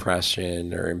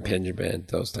compression or impingement,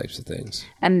 those types of things.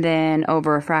 And then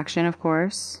over refraction, of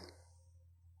course.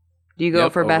 Do you go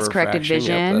for best corrected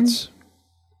vision?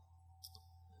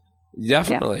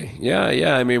 Definitely.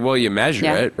 Yeah. I mean, you measure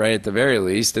it, right, at the very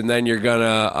least, and then you're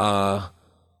gonna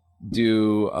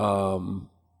do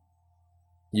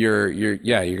you're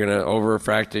gonna over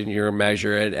refract it, and you're gonna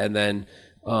measure it, and then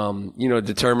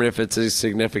determine if it's a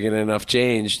significant enough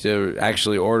change to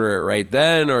actually order it right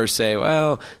then, or say,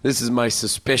 well, this is my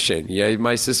suspicion. Yeah,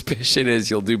 my suspicion is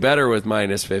you'll do better with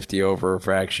minus 50 over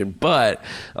refraction, but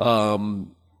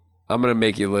I'm going to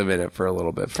make you live in it for a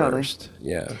little bit first.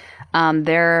 Yeah.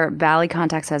 Their Valley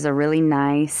Contacts has a really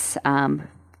nice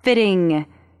fitting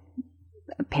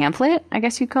pamphlet, I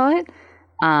guess you'd call it,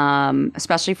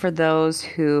 especially for those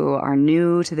who are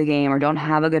new to the game or don't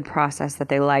have a good process that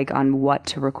they like on what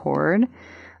to record.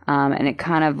 And it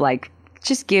kind of like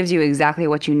just gives you exactly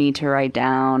what you need to write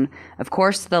down. Of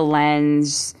course, the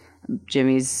lens,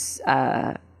 Jimmy's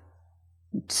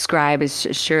scribe is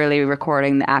surely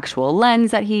recording the actual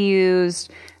lens that he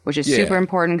used, which is super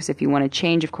important, because if you want to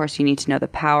change, of course, you need to know the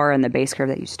power and the base curve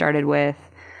that you started with.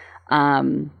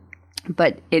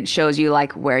 But it shows you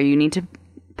like where you need to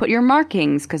put your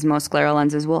markings, because most scleral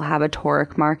lenses will have a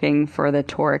toric marking for the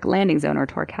toric landing zone or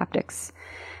toric haptics.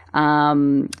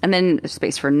 And then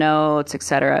space for notes,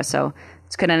 etc. So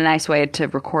it's kind of a nice way to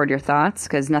record your thoughts,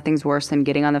 because nothing's worse than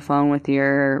getting on the phone with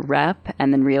your rep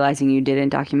and then realizing you didn't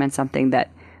document something that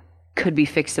could be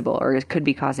fixable or it could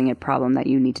be causing a problem that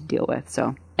you need to deal with.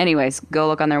 So anyways, go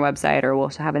look on their website, or we'll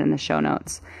have it in the show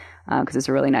notes, because it's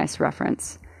a really nice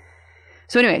reference.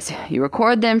 So anyways, you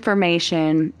record the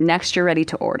information. Next, you're ready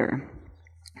to order.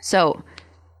 So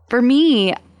for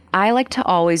me, I like to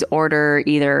always order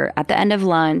either at the end of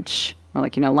lunch, or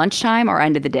lunchtime, or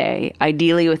end of the day,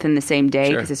 ideally within the same day,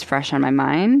 because it's fresh on my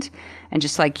mind, and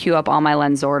just like queue up all my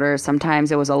lens orders.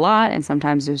 Sometimes it was a lot, and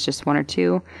sometimes it was just 1 or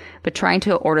 2, but trying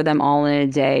to order them all in a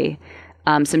day.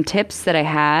 Some tips that I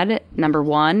had, number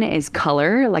 1 is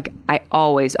color. Like I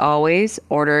always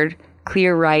ordered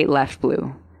clear right, left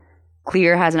blue.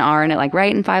 Clear has an R in it, like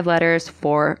right in 5 letters.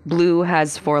 Blue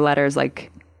has 4 letters, like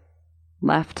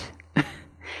left,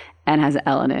 and has an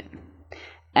L in it.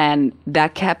 And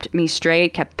that kept me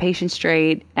straight, kept the patient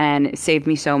straight, and saved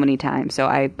me so many times. So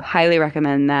I highly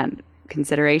recommend that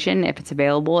consideration if it's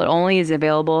available. It only is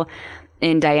available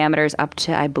in diameters up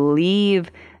to, I believe,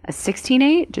 a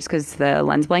 16/8, just because the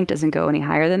lens blank doesn't go any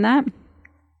higher than that.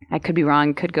 I could be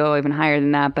wrong, could go even higher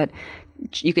than that, but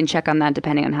you can check on that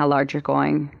depending on how large you're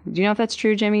going. Do you know if that's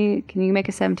true, Jimmy? Can you make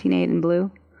a 17/8 in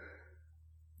blue?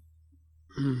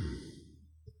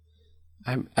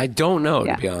 I don't know,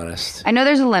 to be honest. I know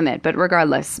there's a limit, but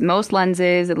regardless, most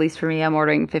lenses, at least for me, I'm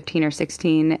ordering 15 or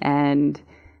 16, and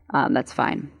that's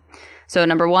fine. So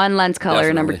number 1, lens color.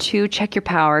 Definitely. Number 2, check your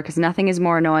power, because nothing is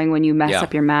more annoying when you mess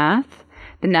up your math.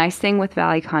 The nice thing with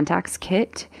Valley Contacts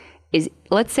kit is,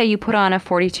 let's say you put on a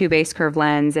 42 base curve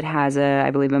lens. It has I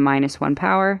believe, a -1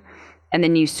 power, and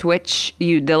then you switch.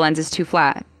 The lens is too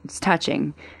flat. It's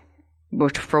touching.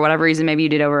 Which for whatever reason, maybe you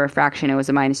did over refraction, it was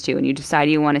a -2, and you decide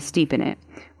you want to steepen it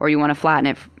or you want to flatten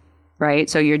it, right?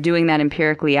 So you're doing that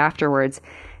empirically afterwards.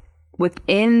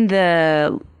 Within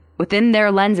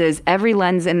their lenses, every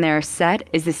lens in their set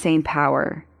is the same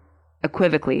power,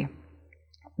 equivocally.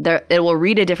 It will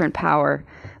read a different power,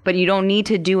 but you don't need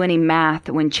to do any math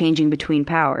when changing between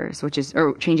powers, or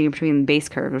changing between base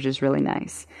curves, which is really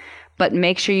nice. But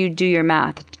make sure you do your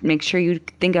math. Make sure you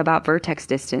think about vertex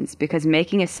distance, because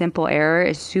making a simple error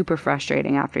is super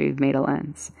frustrating after you've made a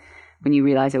lens when you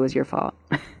realize it was your fault.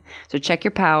 So check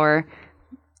your power,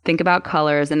 think about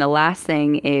colors, and the last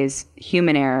thing is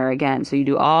human error again. So you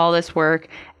do all this work,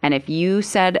 and if you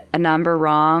said a number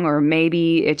wrong, or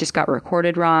maybe it just got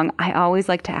recorded wrong, I always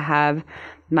like to have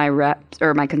my reps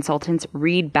or my consultants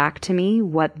read back to me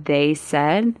what they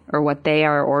said or what they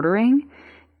are ordering,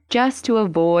 just to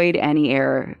avoid any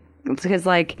error. Because,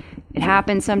 like, it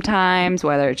happens sometimes,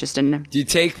 whether it's just Do you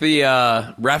take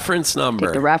the reference number?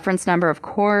 Take the reference number, of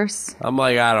course. I'm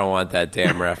like, I don't want that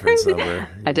damn reference number.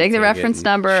 I take the reference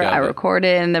number, I record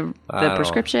it in the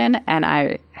prescription, and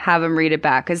I have them read it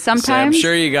back. Because sometimes... I'm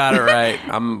sure you got it right.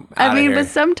 But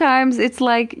sometimes it's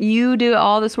like you do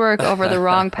all this work over the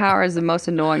wrong power is the most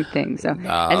annoying thing. So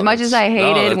as much as I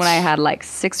hated when I had like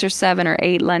 6 or 7 or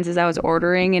 8 lenses I was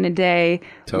ordering in a day,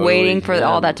 waiting for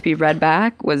all that to be read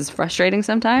back was frustrating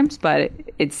sometimes, but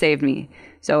it saved me.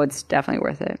 So it's definitely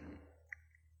worth it.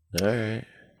 All right.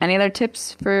 Any other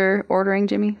tips for ordering,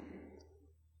 Jimmy?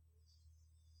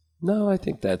 No, I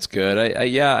think that's good.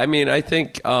 I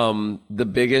think the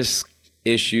biggest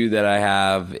issue that I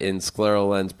have in scleral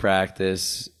lens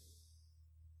practice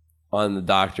on the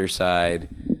doctor side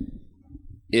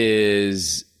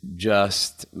is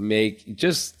just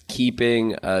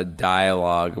keeping a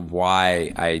dialogue of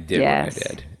why I did what I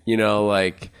did. You know,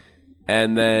 like,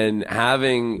 and then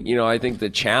having, you know, I think the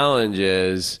challenge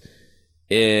is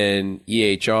in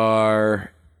EHR,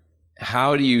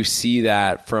 how do you see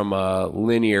that from a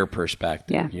linear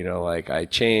perspective? Yeah. You know, like I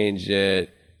changed it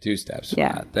 2 steps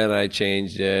flat. Then I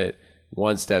changed it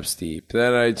 1 step steep.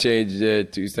 Then I changed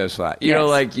it 2 steps flat. You know,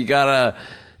 like you gotta,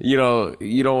 you know,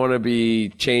 you don't want to be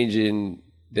changing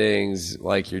things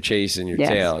like you're chasing your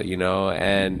tail, you know?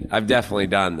 And I've definitely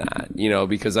done that, you know,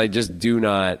 because I just do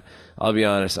not, I'll be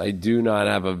honest, I do not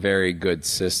have a very good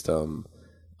system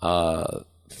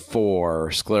for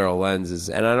scleral lenses,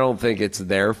 and I don't think it's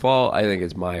their fault. I think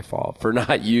it's my fault for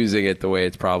not using it the way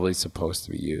it's probably supposed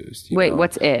to be used. Wait,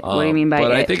 what's it? What do you mean by it?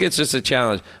 But I think it's just a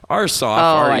challenge. Our our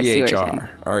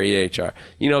EHR,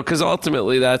 you know, because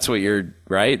ultimately that's what you're,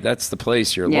 right? That's the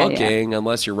place you're looking,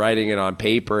 unless you're writing it on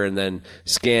paper and then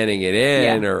scanning it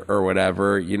in or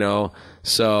whatever, you know.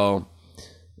 So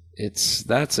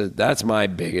that's my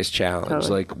biggest challenge.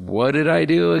 Totally. Like, what did I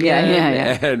do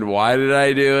again? And why did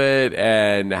I do it?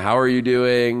 And how are you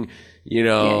doing? You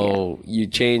know, you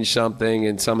change something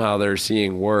and somehow they're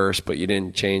seeing worse, but you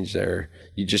didn't change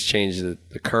you just changed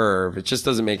the curve. It just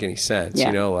doesn't make any sense,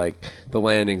 you know, like the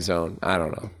landing zone. I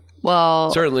don't know.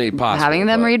 Well, certainly possible. Having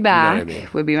them read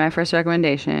back would be my first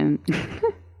recommendation.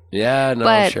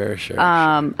 Sure.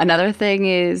 Another thing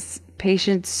is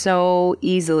patients so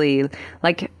easily,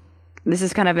 like, this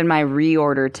is kind of in my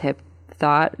reorder tip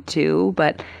thought too,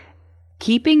 but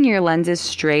keeping your lenses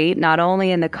straight, not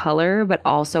only in the color, but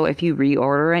also if you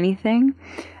reorder anything,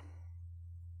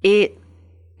 it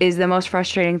is the most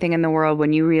frustrating thing in the world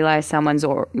when you realize someone's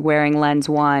wearing lens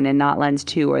 1 and not lens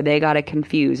 2, or they got it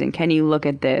confused, and can you look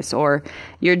at this, or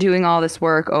you're doing all this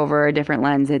work over a different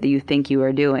lens that you think you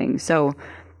are doing. So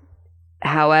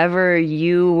however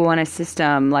you want a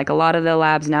system, like a lot of the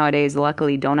labs nowadays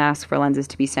luckily don't ask for lenses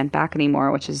to be sent back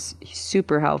anymore, which is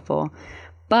super helpful.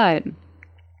 But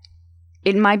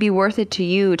it might be worth it to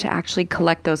you to actually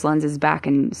collect those lenses back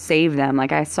and save them.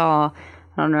 Like I saw,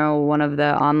 I don't know, one of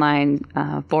the online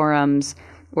forums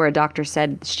where a doctor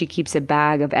said she keeps a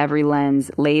bag of every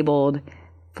lens labeled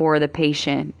for the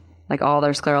patient, like all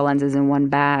their scleral lenses in one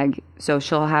bag. So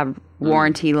she'll have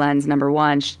warranty lens number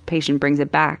 1, patient brings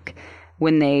it back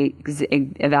when they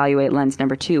evaluate lens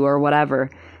number 2 or whatever,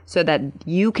 so that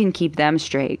you can keep them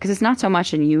straight. Because it's not so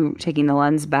much in you taking the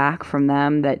lens back from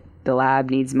them that the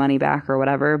lab needs money back or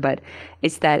whatever, but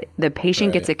it's that the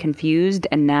patient gets it confused,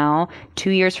 and now 2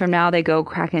 years from now they go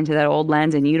crack into that old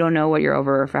lens and you don't know what you're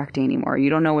over refracting anymore. You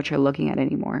don't know what you're looking at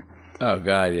anymore. Oh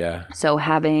God, yeah. So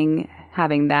having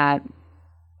that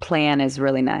plan is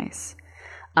really nice.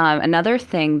 Another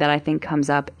thing that I think comes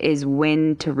up is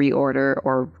when to reorder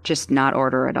or just not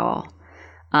order at all.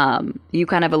 You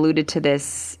kind of alluded to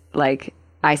this, like,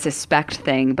 I suspect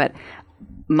thing, but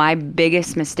my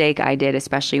biggest mistake I did,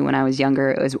 especially when I was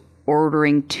younger, was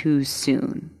ordering too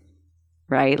soon,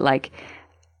 right? Like,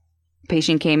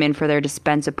 patient came in for their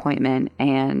dispense appointment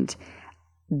and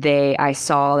I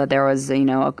saw that there was, you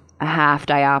know, a half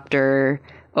diopter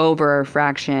over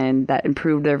refraction that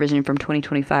improved their vision from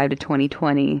 2025 to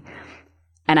 2020,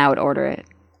 and I would order it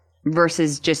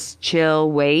versus just chill,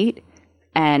 wait,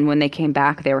 and when they came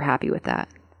back they were happy with that.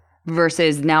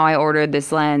 versus now I ordered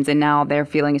this lens and now they're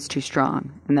feeling it's too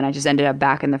strong. And then I just ended up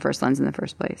back in the first lens in the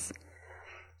first place.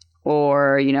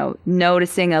 Or, you know,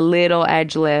 noticing a little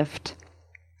edge lift,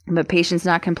 but patient's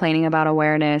not complaining about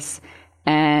awareness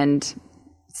and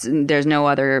there's no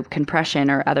other compression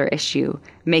or other issue,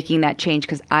 making that change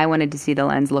because I wanted to see the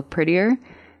lens look prettier.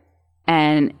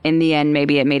 And in the end,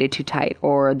 maybe it made it too tight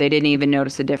or they didn't even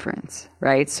notice a difference,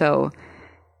 right? So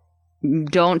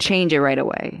don't change it right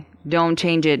away. Don't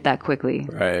change it that quickly.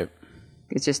 Right.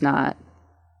 It's just not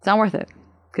worth it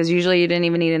because usually you didn't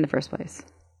even need it in the first place.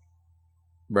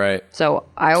 Right. So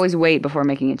I always wait before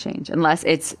making a change unless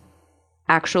it's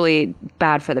actually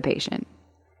bad for the patient.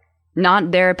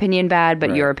 Not their opinion bad,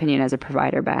 but your opinion as a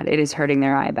provider bad. It is hurting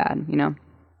their eye bad, you know?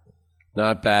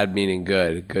 Not bad meaning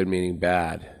good, good meaning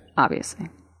bad. Obviously.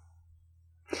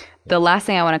 The last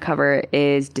thing I want to cover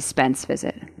is dispense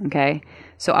visit, okay?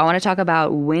 So I want to talk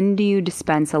about when do you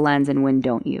dispense a lens and when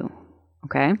don't you,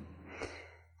 okay?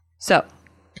 So,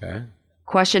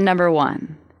 question number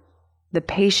 1. The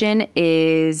patient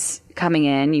is coming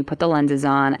in, you put the lenses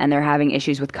on, and they're having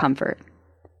issues with comfort.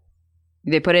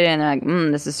 They put it in, they're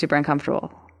like, this is super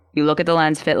uncomfortable. You look at the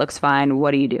lens, fit looks fine.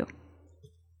 What do you do?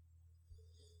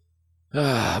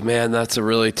 Oh, man, that's a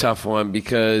really tough one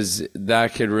because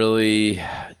that could really,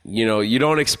 you know, you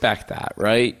don't expect that,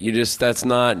 right? That's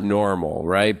not normal,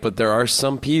 right? But there are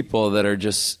some people that are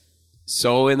just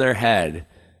so in their head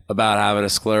about having a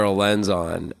scleral lens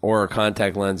on or a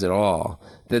contact lens at all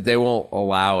that they won't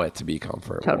allow it to be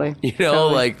comfortable. Totally. You know,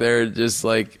 like they're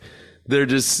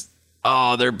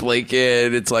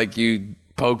blinking. It's like you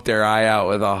poke their eye out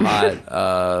with a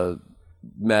hot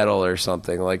metal or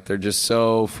something. Like they're just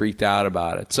so freaked out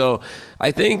about it. So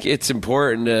I think it's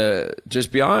important to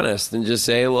just be honest and just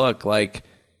say, look, like,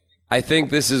 I think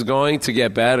this is going to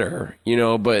get better, you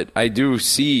know, but I do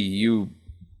see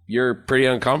you're pretty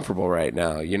uncomfortable right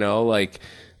now, you know, like.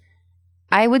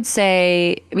 I would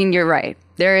say, I mean, you're right.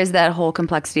 There is that whole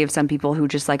complexity of some people who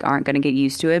just like aren't going to get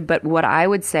used to it. But what I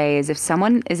would say is if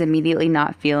someone is immediately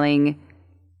not feeling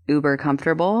uber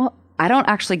comfortable, I don't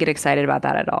actually get excited about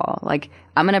that at all. Like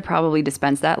I'm going to probably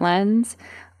dispense that lens.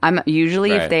 I'm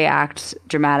usually, if they act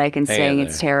dramatic and saying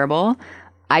it's terrible,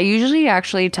 I usually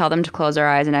actually tell them to close their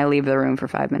eyes and I leave the room for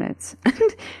 5 minutes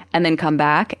and then come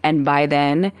back. And by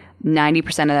then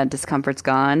 90% of that discomfort's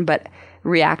gone. But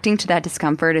reacting to that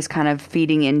discomfort is kind of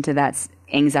feeding into that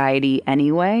anxiety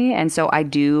anyway. And so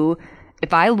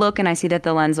if I look and I see that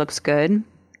the lens looks good,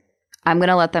 I'm going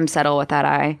to let them settle with that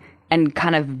eye and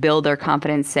kind of build their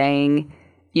confidence saying,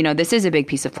 you know, this is a big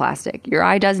piece of plastic. Your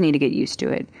eye does need to get used to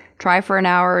it. Try for an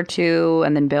hour or two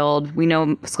and then build. We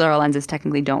know scleral lenses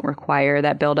technically don't require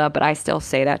that build up, but I still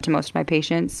say that to most of my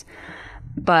patients.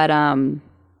 But I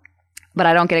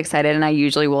don't get excited and I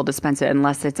usually will dispense it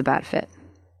unless it's a bad fit,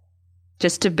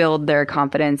 just to build their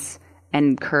confidence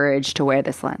and courage to wear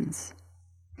this lens.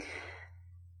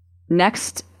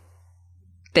 Next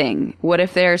thing, what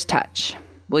if there's touch?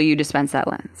 Will you dispense that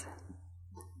lens?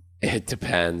 It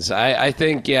depends. I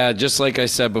think, yeah, just like I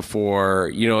said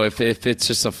before, you know, if it's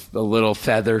just a little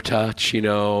feather touch, you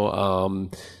know,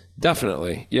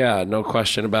 definitely. Yeah, no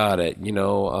question about it, you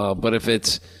know. But if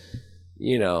it's,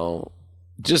 you know,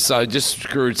 I just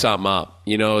screwed something up,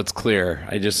 you know, it's clear.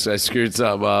 I screwed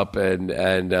something up and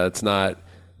it's not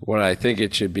what I think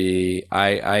it should be.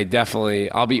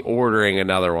 I'll be ordering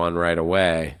another one right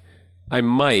away. I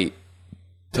might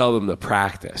tell them to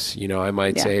practice, you know, I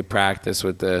might say practice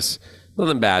with this.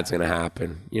 Nothing bad's going to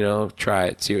happen, you know, try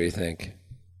it, see what you think.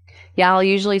 Yeah, I'll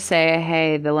usually say,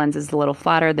 hey, the lens is a little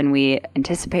flatter than we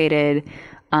anticipated.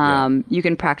 You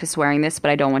can practice wearing this, but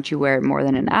I don't want you to wear it more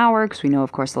than an hour because we know,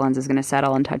 of course, the lens is going to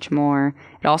settle and touch more.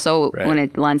 It also, when a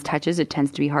lens touches, it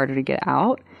tends to be harder to get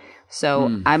out.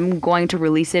 So I'm going to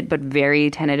release it, but very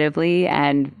tentatively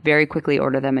and very quickly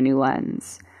order them a new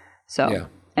lens. So,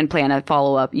 and plan a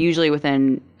follow-up, usually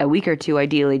within a week or two,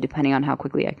 ideally, depending on how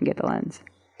quickly I can get the lens.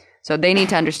 So they need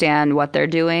to understand what they're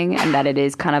doing and that it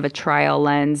is kind of a trial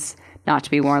lens, not to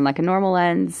be worn like a normal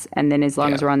lens. And then as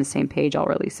long as we're on the same page, I'll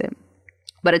release it.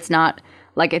 But it's not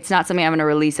something I'm going to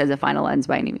release as a final lens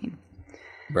by any means.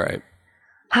 Right.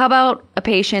 How about a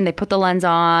patient, they put the lens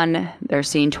on, they're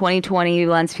seeing 20/20,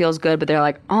 lens feels good, but they're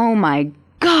like, oh my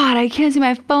God, I can't see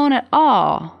my phone at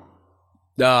all.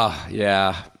 Oh,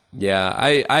 yeah. Yeah.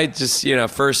 I just, you know,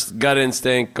 first gut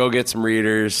instinct, go get some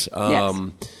readers.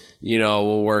 You know,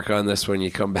 we'll work on this when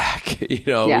you come back. You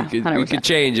know, we could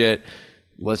change it.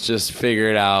 Let's just figure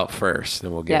it out first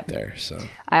and we'll get there. So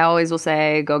I always will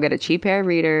say, go get a cheap pair of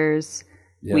readers.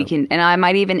 We can, and I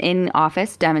might even in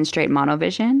office demonstrate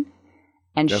monovision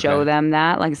and show them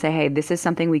that, like say, hey, this is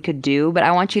something we could do, but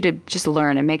I want you to just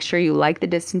learn and make sure you like the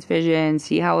distance vision,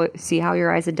 see how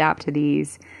your eyes adapt to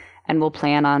these, and we'll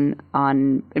plan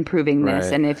on improving this.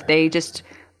 Right. And if they just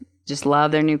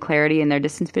love their new clarity and their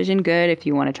distance vision, good. If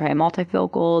you want to try a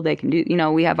multifocal, they can do,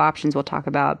 we have options we'll talk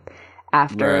about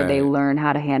after they learn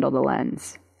how to handle the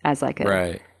lens as like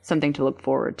something to look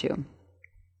forward to.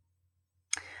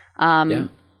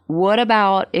 What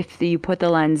about if you put the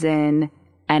lens in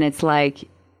and it's like,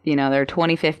 they're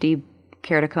 20/50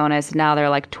 keratoconus, now they're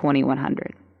like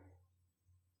 2100?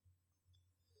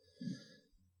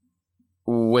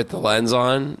 With the lens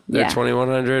on, they're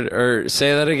 2100, or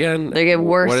say that again. They get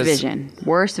worse vision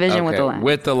with the lens.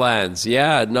 With the lens,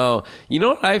 yeah. No, you know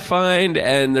what I find,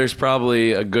 and there's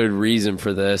probably a good reason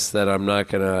for this that I'm not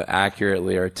going to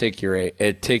accurately articulate.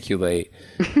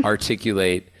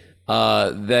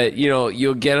 That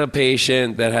you'll get a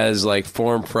patient that has like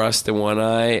form frust in one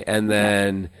eye, and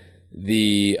then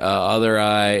the other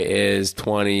eye is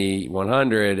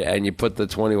 2100, and you put the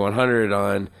 2100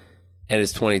 on, and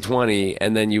it's 20/20,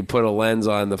 and then you put a lens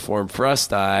on the form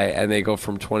frust eye, and they go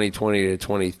from 20/20 to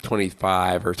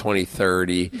 20/25 or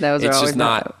 20/30. Those it's are just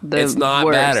not. It's not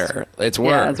worst. Better. It's worse.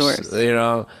 Yeah, it's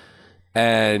worse.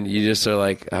 And you just are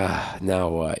like, now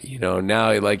what?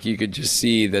 Now like you could just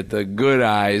see that the good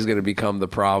eye is going to become the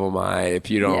problem eye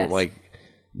if you don't like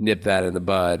nip that in the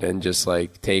bud and just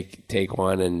like take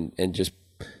one and just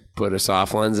put a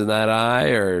soft lens in that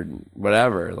eye or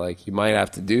whatever. Like you might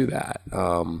have to do that.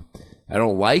 I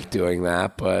don't like doing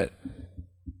that, but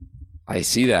I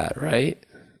see that, right?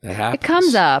 That happens. It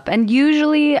comes up, and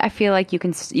usually I feel like you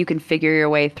can figure your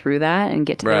way through that and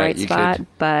get to the right spot,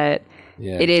 but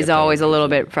it is always a little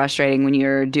bit frustrating when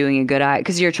you're doing a good eye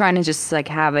because you're trying to just like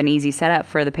have an easy setup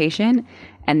for the patient,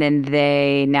 and then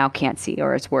they now can't see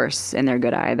or it's worse in their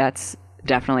good eye. That's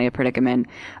definitely a predicament.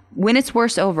 When it's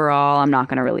worse overall, I'm not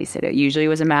going to release it. It usually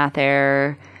was a math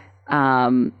error.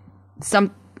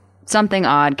 Something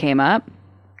odd came up,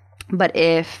 but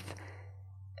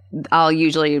I'll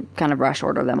usually kind of rush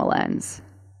order them a lens.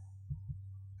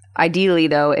 Ideally,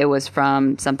 though, it was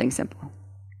from something simple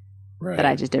that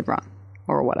I just did wrong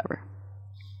or whatever.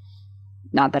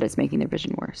 Not that it's making their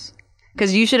vision worse.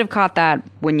 Because you should have caught that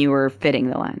when you were fitting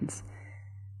the lens.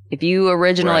 If you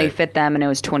originally fit them and it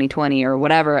was 20/20 or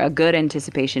whatever, a good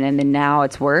anticipation, and then now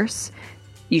it's worse,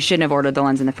 you shouldn't have ordered the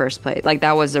lens in the first place. Like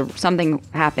that was something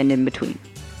happened in between.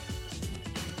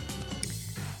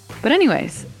 But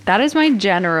anyways, that is my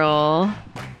general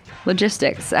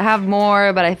logistics. I have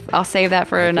more, but I'll save that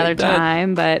for another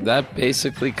time. But that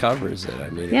basically covers it. I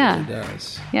mean, it really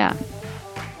does. Yeah.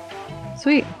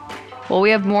 Sweet. Well, we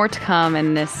have more to come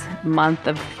in this month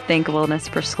of thinkableness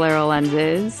for scleral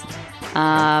lenses.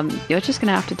 You're just going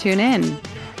to have to tune in.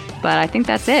 But I think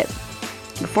that's it.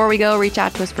 Before we go, reach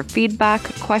out to us for feedback,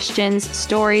 questions,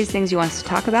 stories, things you want us to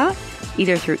talk about,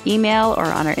 either through email or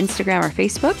on our Instagram or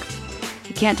Facebook.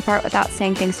 You can't depart without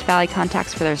saying thanks to Valley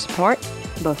Contacts for their support,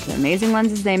 both the amazing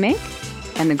lenses they make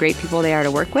and the great people they are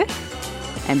to work with.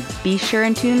 And be sure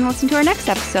and tune in and listen to our next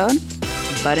episode.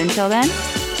 But until then,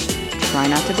 try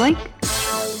not to blink.